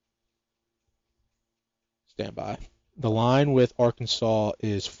 Stand by. The line with Arkansas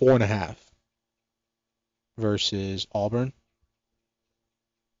is 4.5 versus Auburn.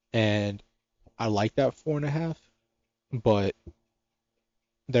 And I like that 4.5, but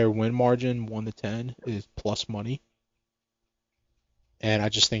their win margin 1-10 is plus money. And I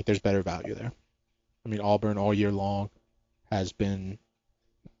just think there's better value there. I mean, Auburn all year long has been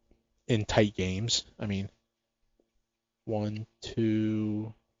in tight games. I mean, 1,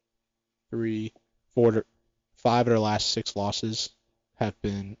 2, 3, 4, 5 of their last 6 losses have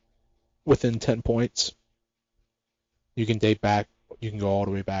been within 10 points. You can date back. You can go all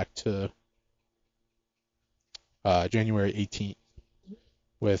the way back to January 18th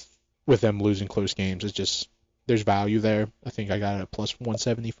with them losing close games. It's just there's value there. I think I got it at plus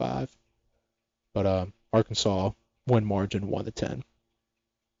 175. But Arkansas win margin 1-10.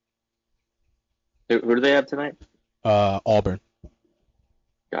 Who do they have tonight? Auburn.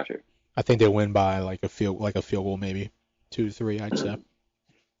 Gotcha. I think they win by like a field goal, maybe 2-3, I'd say.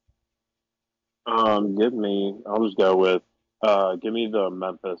 I'll just go with give me the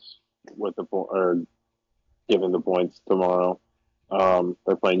Memphis with giving the points tomorrow.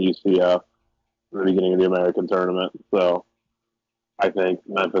 They're playing UCF in the beginning of the American tournament, so I think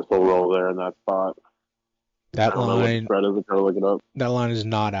Memphis will roll there in that spot. That line. Spread is. Try to look it up. That line is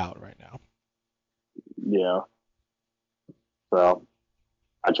not out right now. Yeah. So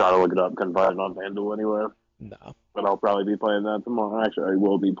I try to look it up. Couldn't find it on FanDuel anywhere. No. But I'll probably be playing that tomorrow. Actually, I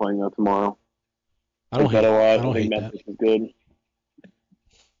will be playing that tomorrow. I don't hate Memphis is good.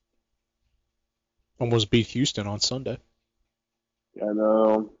 Almost beat Houston on Sunday. I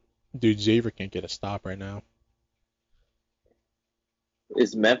know. Dude, Xavier can't get a stop right now.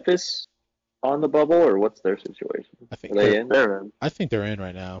 Is Memphis on the bubble, or what's their situation? I think Are they in? They're in. I think they're in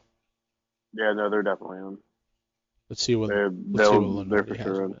right now. Yeah, no, they're definitely in. Let's see what They're Lenore for has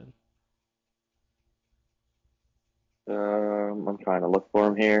sure in. been. I'm trying to look for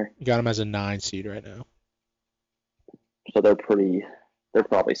them here. You got them as a 9 seed right now. So they're probably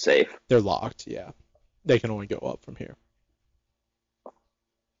safe. They're locked, yeah. They can only go up from here.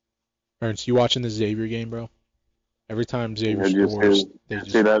 Ernst, you watching the Xavier game, bro? Every time Xavier scores, did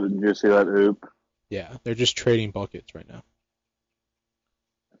you see that hoop? Yeah, they're just trading buckets right now.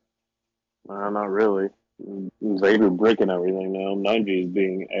 Not really. Xavier breaking everything now. 9G is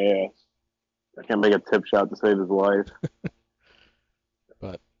being ass. I can't make a tip shot to save his life.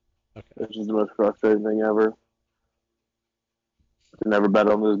 But, okay. It's just the most frustrating thing ever. Never bet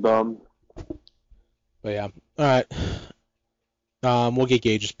on this bum. But yeah, all right. We'll get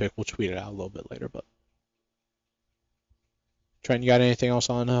Gage's pick. We'll tweet it out a little bit later. But Trent, you got anything else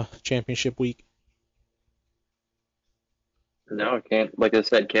on championship week? No, I can't. Like I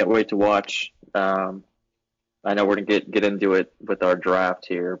said, can't wait to watch. I know we're gonna get into it with our draft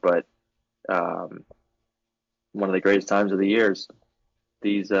here, but one of the greatest times of the year is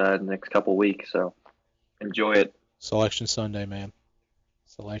these next couple weeks. So enjoy it. Selection Sunday, man.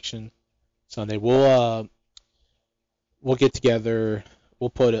 Selection Sunday. We'll get together.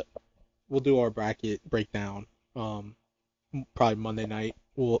 We'll do our bracket breakdown. Probably Monday night.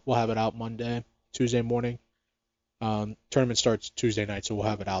 We'll have it out Monday, Tuesday morning. Tournament starts Tuesday night, so we'll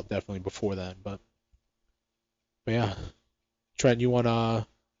have it out definitely before then. But yeah, Trent, you want to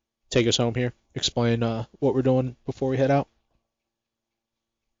take us home here? Explain what we're doing before we head out.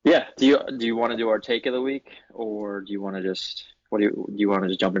 Yeah. Do you want to do our take of the week, or do you want to just What do you want to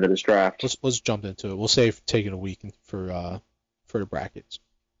just jump into this draft? Let's jump into it. We'll save taking a week for the brackets.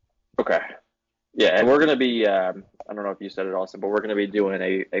 Okay. Yeah, and we're gonna be I don't know if you said it, Austin, but we're gonna be doing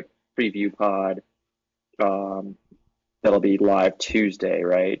a preview pod. That'll be live Tuesday,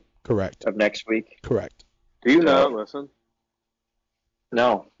 right? Correct. Of next week. Correct. Do you not listen?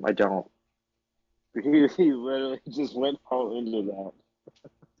 No, I don't. He literally just went all into that.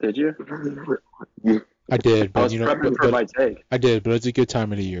 Did you? I did, but I was prepping for my take. I did, but it's a good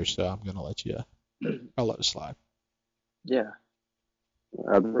time of the year, so I'm gonna let you. I'll let it slide. Yeah.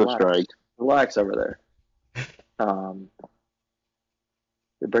 That's a strike. Relax over there.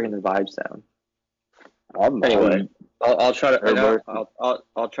 You're bringing the vibes down. Anyway, I'll try to.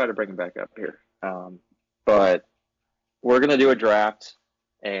 I'll try to bring it back up here. But we're gonna do a draft,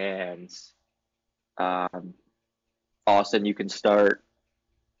 and Austin, you can start.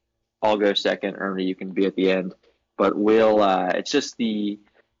 I'll go second. Ernie, you can be at the end. But we'll. It's just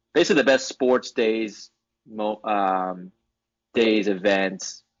basically the best sports days,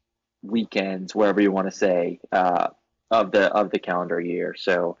 events, weekends, wherever you want to say, of the calendar year.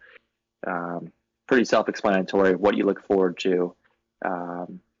 So, pretty self-explanatory. What you look forward to. So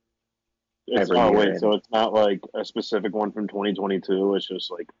it's not like a specific one from 2022. It's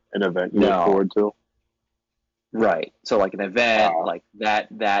just like an event you look forward to. Right. So like an event, like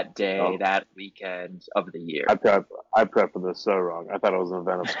that day, that weekend of the year. I prepped for this so wrong. I thought it was an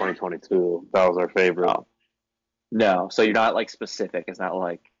event of 2022. That was our favorite. Oh. No. So you're not like specific. It's not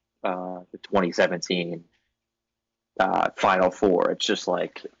like the 2017 Final Four. It's just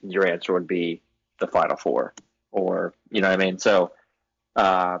like your answer would be the Final Four, or you know what I mean. So,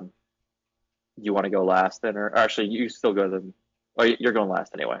 you want to go last then, or actually you still go to you're going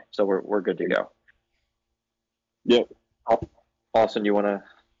last anyway. So we're good to go. Yep. Austin, you want to?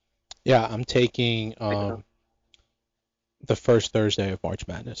 Yeah, I'm taking the first Thursday of March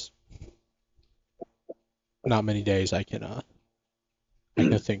Madness. Not many days I can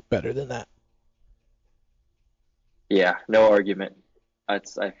think better than that. Yeah, no argument. I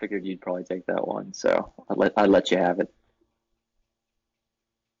figured you'd probably take that one, so I'd let you have it.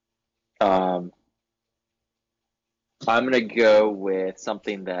 I'm gonna go with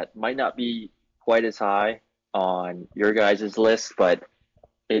something that might not be quite as high on your guys' list, but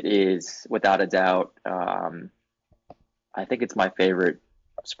it is without a doubt. I think it's my favorite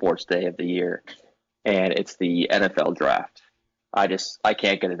sports day of the year, and it's the NFL draft. I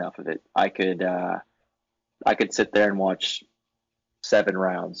can't get enough of it. I could sit there and watch 7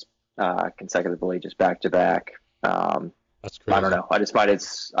 rounds consecutively, just back to back. That's crazy. I don't know. I just find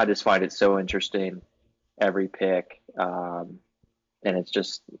it so interesting. Every pick, and it's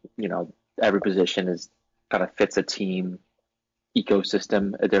just every position is kind of fits a team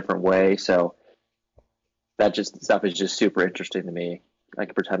ecosystem a different way. So that stuff is just super interesting to me. I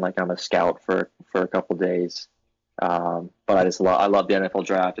can pretend like I'm a scout for a couple days. But I love the NFL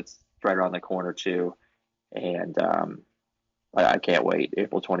draft. It's right around the corner too, and I can't wait.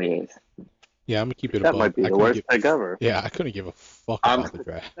 April 28th. Yeah, I'm gonna keep it. That might be the worst pick ever. Yeah, I couldn't give a fuck about the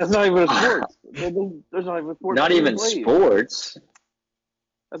draft. That's not even a sports. There's not even sports. Not even sports.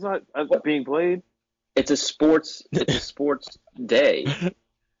 That's not being played. It's a sports. It's a sports day.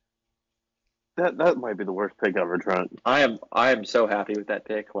 That might be the worst pick ever, Trent. I am so happy with that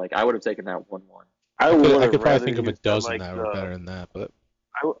pick. Like I would have taken that 1-1. I could probably think of a dozen that were better than that, but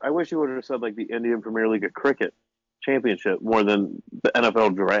I wish you would have said like the Indian Premier League of Cricket Championship more than the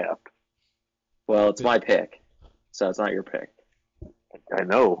NFL draft. Well, it's my pick, so it's not your pick. I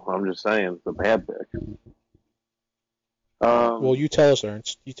know. I'm just saying it's a bad pick. Well, you tell us,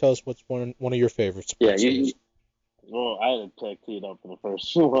 Ernst. You tell us what's one of your favorite sports. Well, I had a pick teed up for the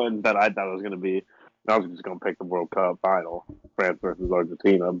first one that I thought it was going to be. I was just going to pick the World Cup final, France versus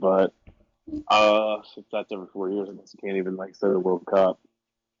Argentina. But since that's every 4 years, I guess you can't even say the World Cup.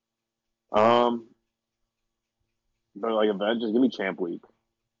 But like event, just give me Champ Week.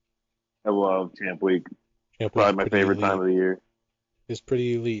 I love Champ Week. Probably my favorite time of the year. It's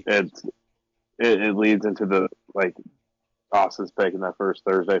pretty elite. It leads into the Austin's picking that first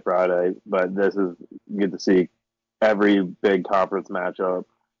Thursday, Friday, but this is good to see every big conference matchup.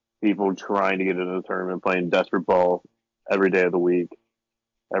 People trying to get into the tournament, playing desperate ball every day of the week.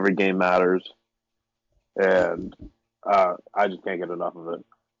 Every game matters, and I just can't get enough of it.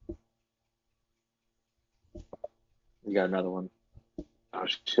 You got another one? Oh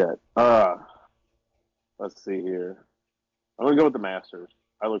shit. Let's see here. I'm gonna go with the Masters.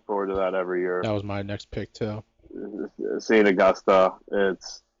 I look forward to that every year. That was my next pick too. Seeing Augusta,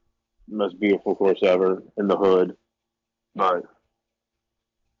 it's the most beautiful course ever in the hood. But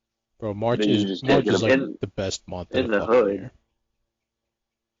bro, March is like the best month in the fucking hood. year.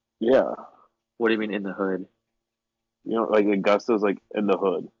 Yeah. What do you mean in the hood? You know, like Augusta's like in the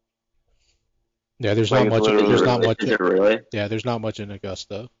hood. Yeah, there's Like not it's much. literally There's not much. Is it really? Yeah, there's not much in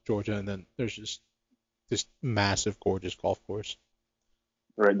Augusta, Georgia, and then there's just this massive, gorgeous golf course.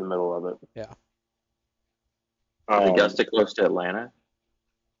 right in the middle of it. Yeah. Is Augusta close to Atlanta?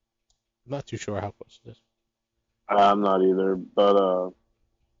 I'm not too sure how close it is. I'm not either, but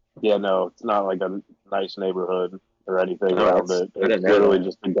yeah, no, it's not like a nice neighborhood or anything Oh, around it. I didn't It's know literally that.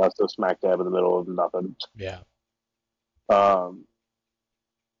 just Augusta smack dab in the middle of nothing. Yeah. Um,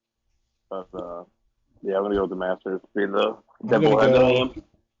 but yeah, I'm gonna go with the Masters being the devil head that I am.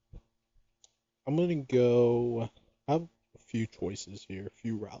 I'm gonna go. I have a few choices here, a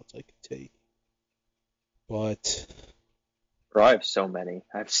few routes I could take, but Bro, I have so many.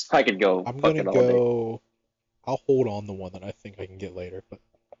 I could go I'm gonna fucking all day. go. I'll hold on the one that I think I can get later, but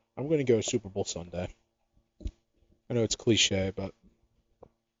I'm gonna go Super Bowl Sunday. I know it's cliche, but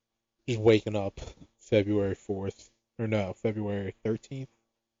just waking up February 4th, or no, February 13th,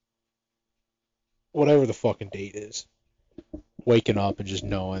 whatever the fucking date is. Waking up and just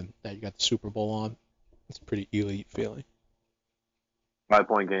knowing that you got the Super Bowl on, it's a pretty elite feeling.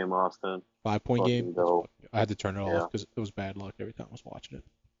 5-point game, Austin. 5-point Fucking game. go. I had to turn it Yeah. off because it was bad luck every time I was watching it.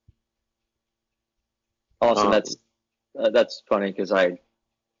 Also, that's funny because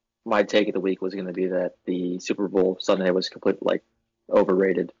my take of the week was going to be that the Super Bowl Sunday was completely like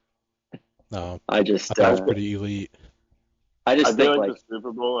overrated. No, I just I thought it was pretty elite. I I just feel think like like the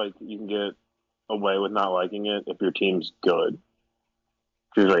Super Bowl, like you can get away with not liking it if your team's good.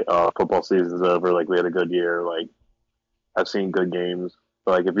 If you're like, oh, football season's over, like we had a good year, like I've seen good games.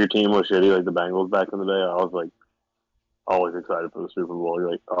 But like if your team was shitty, like the Bengals back in the day, I was like always excited for the Super Bowl.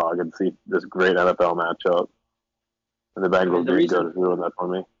 You're like, oh, I can see this great NFL matchup, and the Bengals being good has ruined that for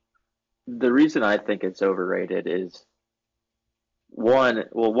me. the reason I think it's overrated is one,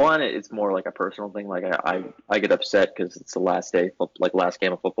 it's more like a personal thing. Like I get upset because it's the last day, like last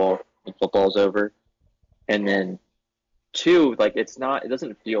game of football, and football's over. And then two, like it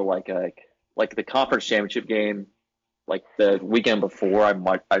doesn't feel like the conference championship game, like the weekend before. I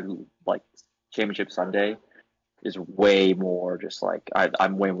like championship Sunday is way more just like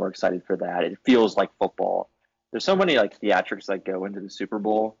I'm way more excited for that. It feels like football. There's so many like theatrics that go into the Super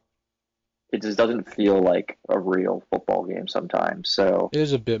Bowl. It just doesn't feel like a real football game sometimes. So It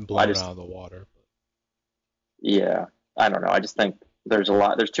is a bit blown out of the water. yeah, I don't know. I just think there's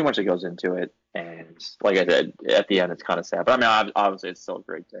too much that goes into it, and like I said, at the end it's kind of sad. But I mean, obviously it's still a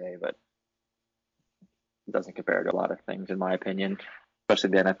great day, but it doesn't compare to a lot of things in my opinion, especially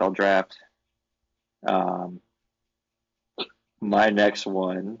the NFL draft. My next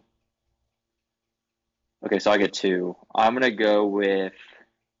one. Okay, so I get two. I'm gonna go with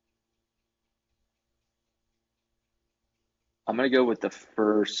the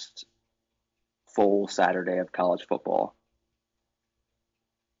first full Saturday of college football.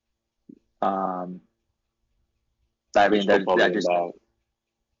 I mean, that just.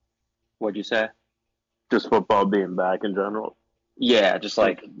 What'd you say? Just football being back in general. Yeah, just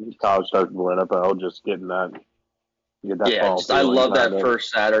like college starts for NFL, just getting that. Get that yeah, just I love that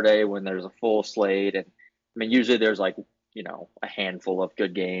first Saturday when there's a full slate, and I mean usually there's like a handful of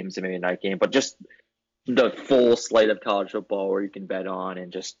good games and maybe a night game, but just the full slate of college football where you can bet on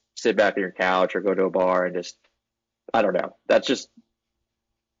and just sit back on your couch or go to a bar and just I don't know. I just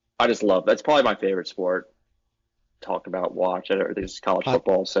love that's probably my favorite sport. Talk about watch it or this college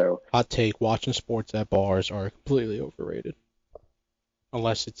football. So hot take: watching sports at bars are completely overrated,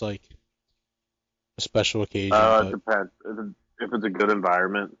 unless it's like a special occasion. It depends. If it's a good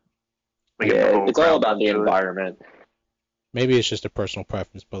environment. Like yeah, it's all about the environment. Maybe it's just a personal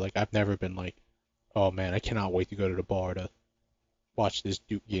preference, but like I've never been like, oh man, I cannot wait to go to the bar to watch this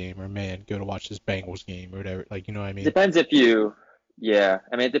Duke game, or man, go to watch this Bengals game or whatever. Like, you know what I mean? Depends if you. Yeah,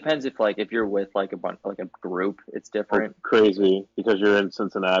 I mean, it depends if you're with like a bunch, like a group, it's different. Crazy because you're in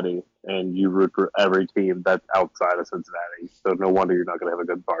Cincinnati and you root for every team that's outside of Cincinnati, so no wonder you're not gonna have a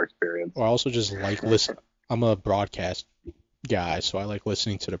good bar experience. Or I also just like listen. I'm a broadcast guy, so I like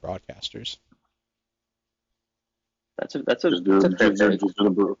listening to the broadcasters. Just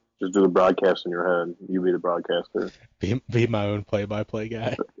do the broadcast in your head. You be the broadcaster. Be my own play-by-play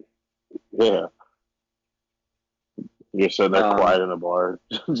guy. Yeah. You're sitting there quiet in a bar.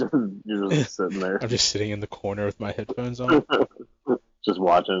 You're just sitting there. I'm just sitting in the corner with my headphones on. Just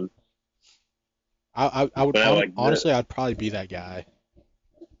watching. I would honestly, I'd probably be that guy.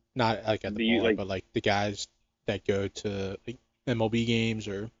 Not like at the bar, but like the guys that go to like MLB games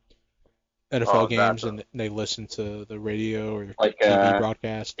or NFL games and they listen to the radio or like TV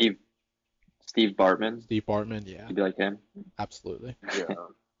broadcast. Steve Bartman. Steve Bartman, yeah. You'd be like him? Absolutely. Yeah.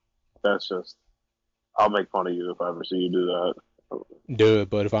 that's just. I'll make fun of you if I ever see you do that. Do it,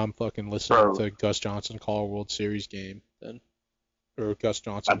 but if I'm fucking listening Bro. to Gus Johnson call a World Series game, then or Gus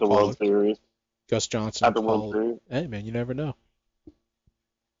Johnson At the call World it, Series. Gus Johnson At the call. World Series. Hey man, you never know.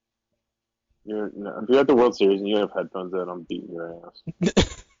 If you're at the World Series and you have headphones in, I'm beating your ass.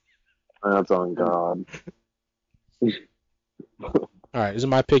 That's on God. All right, is it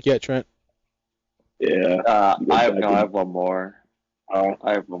my pick yet, Trent? Yeah. I have one more. I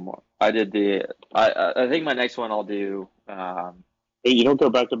have one more. I did the. I think my next one I'll do. Hey, you don't go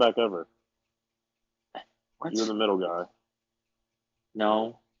back to back ever. What? You're the middle guy.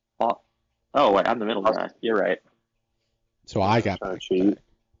 No. Oh wait, I'm the middle guy. You're right. So I got Trying to back. cheat.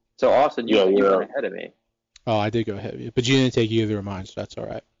 So Austin, you Yeah. went ahead of me. Oh, I did go ahead of you, but you didn't take either of mine, so that's all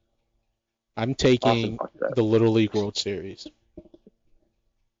right. I'm taking Austin fucked that. the Little League World Series.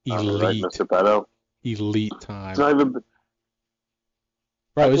 Right, Elite, Mr. Beto. elite It's time. not even.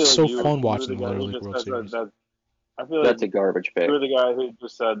 Bro, I feel it's so like fun you were watching the guy Little who League just World said Series. I feel like That's a garbage pick. you're the guy who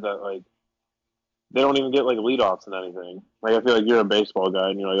just said that like they don't even get like leadoffs and anything. Like I feel like you're a baseball guy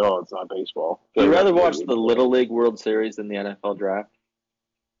and you're like, oh, it's not baseball. Would you rather watch League. the Little League World Series than the NFL Draft?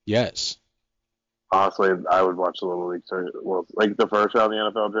 Yes. Honestly, I would watch the Little League Series. Well, like the first round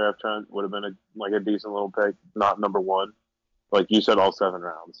of the NFL draft, Trent would have been a decent little pick, not number one. Like you said, all 7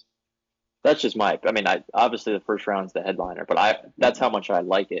 rounds. That's just my. I mean, obviously the first round's the headliner, but that's how much I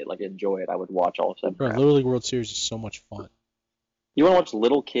like it, like enjoy it. I would watch all 7 Bro, rounds. Little League World Series is so much fun. You want to watch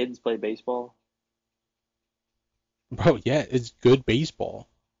little kids play baseball? Bro, yeah, it's good baseball.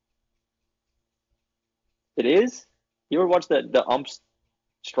 It is. You ever watch the umps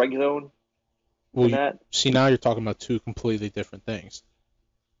strike zone? Well, that? See, now you're talking about two completely different things.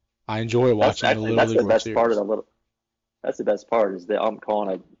 I enjoy watching the Little That's League the World best Series. part of the little. That's the best part is the ump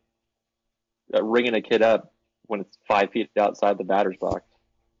calling ringing a kid up when it's 5 feet outside the batter's box.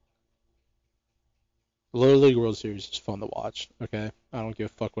 The Little League World Series is fun to watch, okay? I don't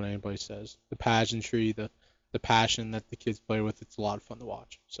give a fuck what anybody says. The pageantry, the passion that the kids play with, it's a lot of fun to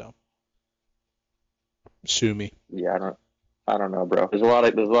watch. So, sue me. Yeah, I don't know, bro. There's a lot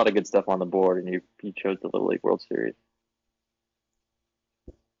of good stuff on the board, and you chose the Little League World Series.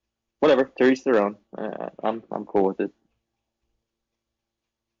 Whatever, to each their own. I'm cool with it.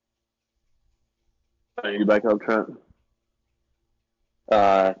 Are you back up, Trent?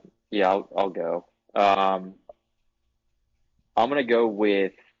 Yeah, I'll go. I'm gonna go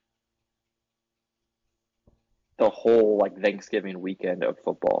with the whole like Thanksgiving weekend of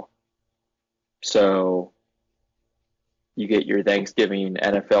football. So you get your Thanksgiving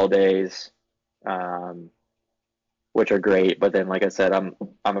NFL days, which are great. But then, like I said, I'm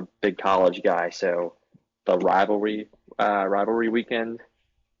a big college guy, so the rivalry weekend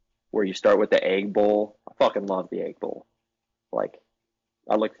where you start with the Egg Bowl. I fucking love the Egg Bowl. Like,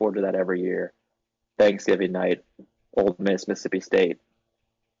 I look forward to that every year. Thanksgiving night, Ole Miss, Mississippi State,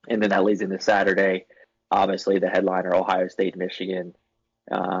 and then that leads into Saturday. Obviously, the headliner, Ohio State, Michigan.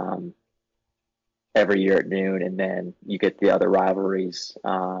 Every year at noon, and then you get the other rivalries,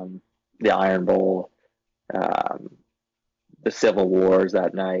 the Iron Bowl, the Civil Wars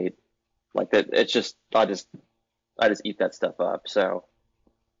that night. Like that, it's just I just eat that stuff up. So,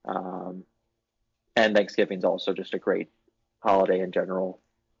 and Thanksgiving's also just a great holiday in general.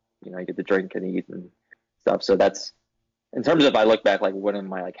 You know, you get to drink and eat and stuff. So that's in terms of if I look back, like one of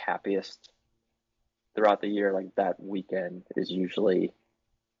my like happiest throughout the year, like that weekend is usually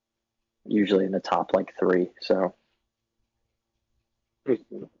in the top like 3. So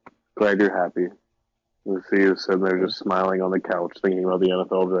Glad you're happy. We see you sitting there just smiling on the couch, thinking about the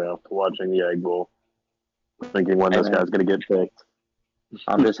NFL draft, watching the Egg Bowl, thinking when this guy's gonna get picked.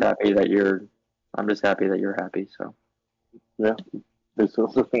 I'm just happy that you're happy. So yeah. I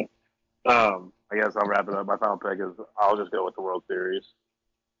guess I'll wrap it up. My final pick is I'll just go with the World Series.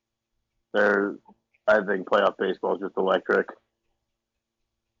 I think playoff baseball is just electric.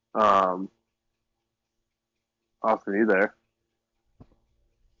 Austin, you there?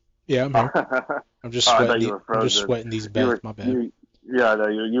 Yeah, I'm here. I'm just sweating these bets. My bad. You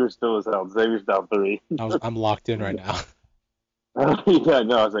were still as hell. Xavier's down 3. I'm locked in right now. Yeah,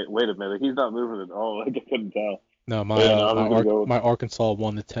 no, I was like, wait a minute, he's not moving at all. Like, I couldn't tell. No, my Arkansas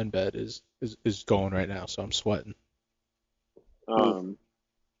 1-10 bet is going right now, so I'm sweating.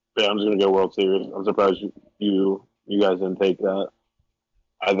 Yeah, I'm just gonna go World Series. I'm surprised you guys didn't take that.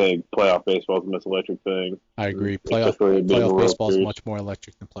 I think playoff baseball is the most electric thing. I agree. Playoff baseball is much more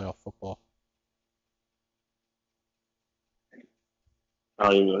electric than playoff football.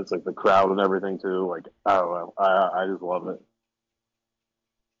 Oh, it's like the crowd and everything too. Like, I don't know. I just love it.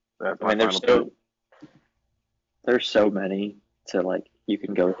 That's my final pick. There's so many to like you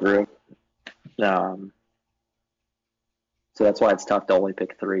can go through. So that's why it's tough to only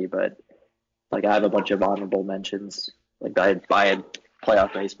pick 3. But like I have a bunch of honorable mentions. Like I had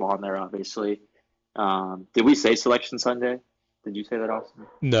playoff baseball on there, obviously. Did we say Selection Sunday? Did you say that, Austin?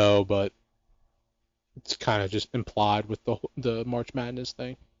 No, but it's kind of just implied with the March Madness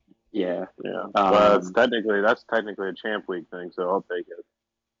thing. Yeah. Yeah. Well, that's technically a champ week thing, so I'll take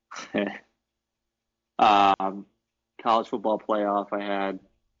it. College football playoff, I had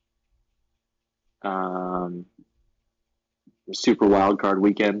Super Wild Card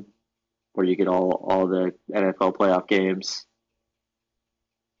Weekend, where you get all the NFL playoff games.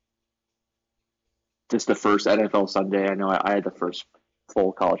 Just the first NFL Sunday. I know I had the first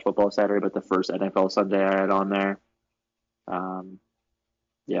full college football Saturday, but the first NFL Sunday I had on there.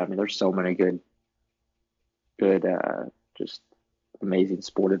 Yeah, I mean, there's so many good, just amazing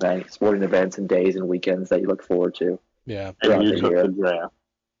sporting events and days and weekends that you look forward to. Yeah. And you took the draft.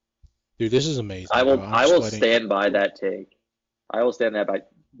 Dude, this is amazing. I will stand by that take. I will stand by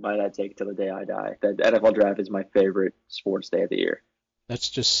that take till the day I die. The NFL draft is my favorite sports day of the year. That's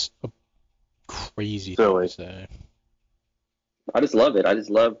just a crazy Silly. thing to say. I just love it. I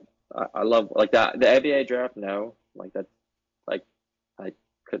love like that. The NBA draft, no, like that, like I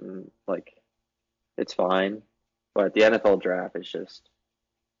couldn't like. It's fine, but the NFL draft is just.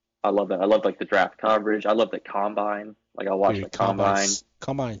 I love it. I love like the draft coverage. I love the combine. Like I'll watch the combine.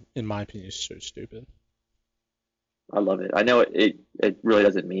 Combine, in my opinion, is so stupid. I love it. I know it really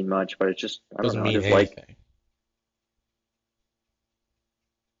doesn't mean much, but it's just I don't know. Doesn't mean Just anything. like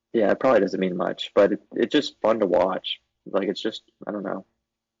yeah, it probably doesn't mean much, but it's just fun to watch. Like it's just I don't know.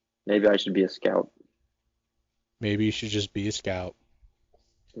 Maybe I should be a scout. Maybe you should just be a scout.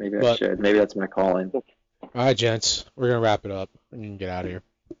 Maybe I should. Maybe that's my calling. All right, gents, we're gonna wrap it up and get out of here.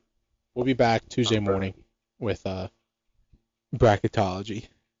 We'll be back Tuesday morning with bracketology,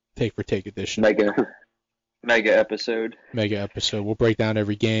 take for take edition. Mega episode. We'll break down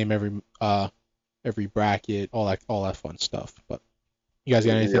every game, every bracket, all that fun stuff. But you guys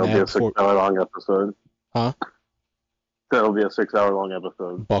got anything to add? It'll be a 6-hour long episode. Huh? That'll be a 6-hour long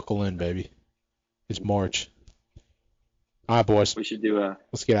episode. Buckle in, baby. It's March. All right, boys. We should do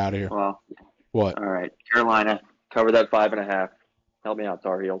Let's get out of here. Well. What? All right, Carolina, cover that 5.5. Help me out,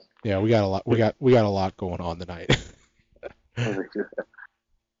 Tar Heels. Yeah, we got a lot. We got a lot going on tonight. All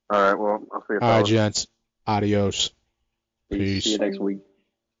right, well, I'll see you. All right, gents. Adios. Peace. See you next week.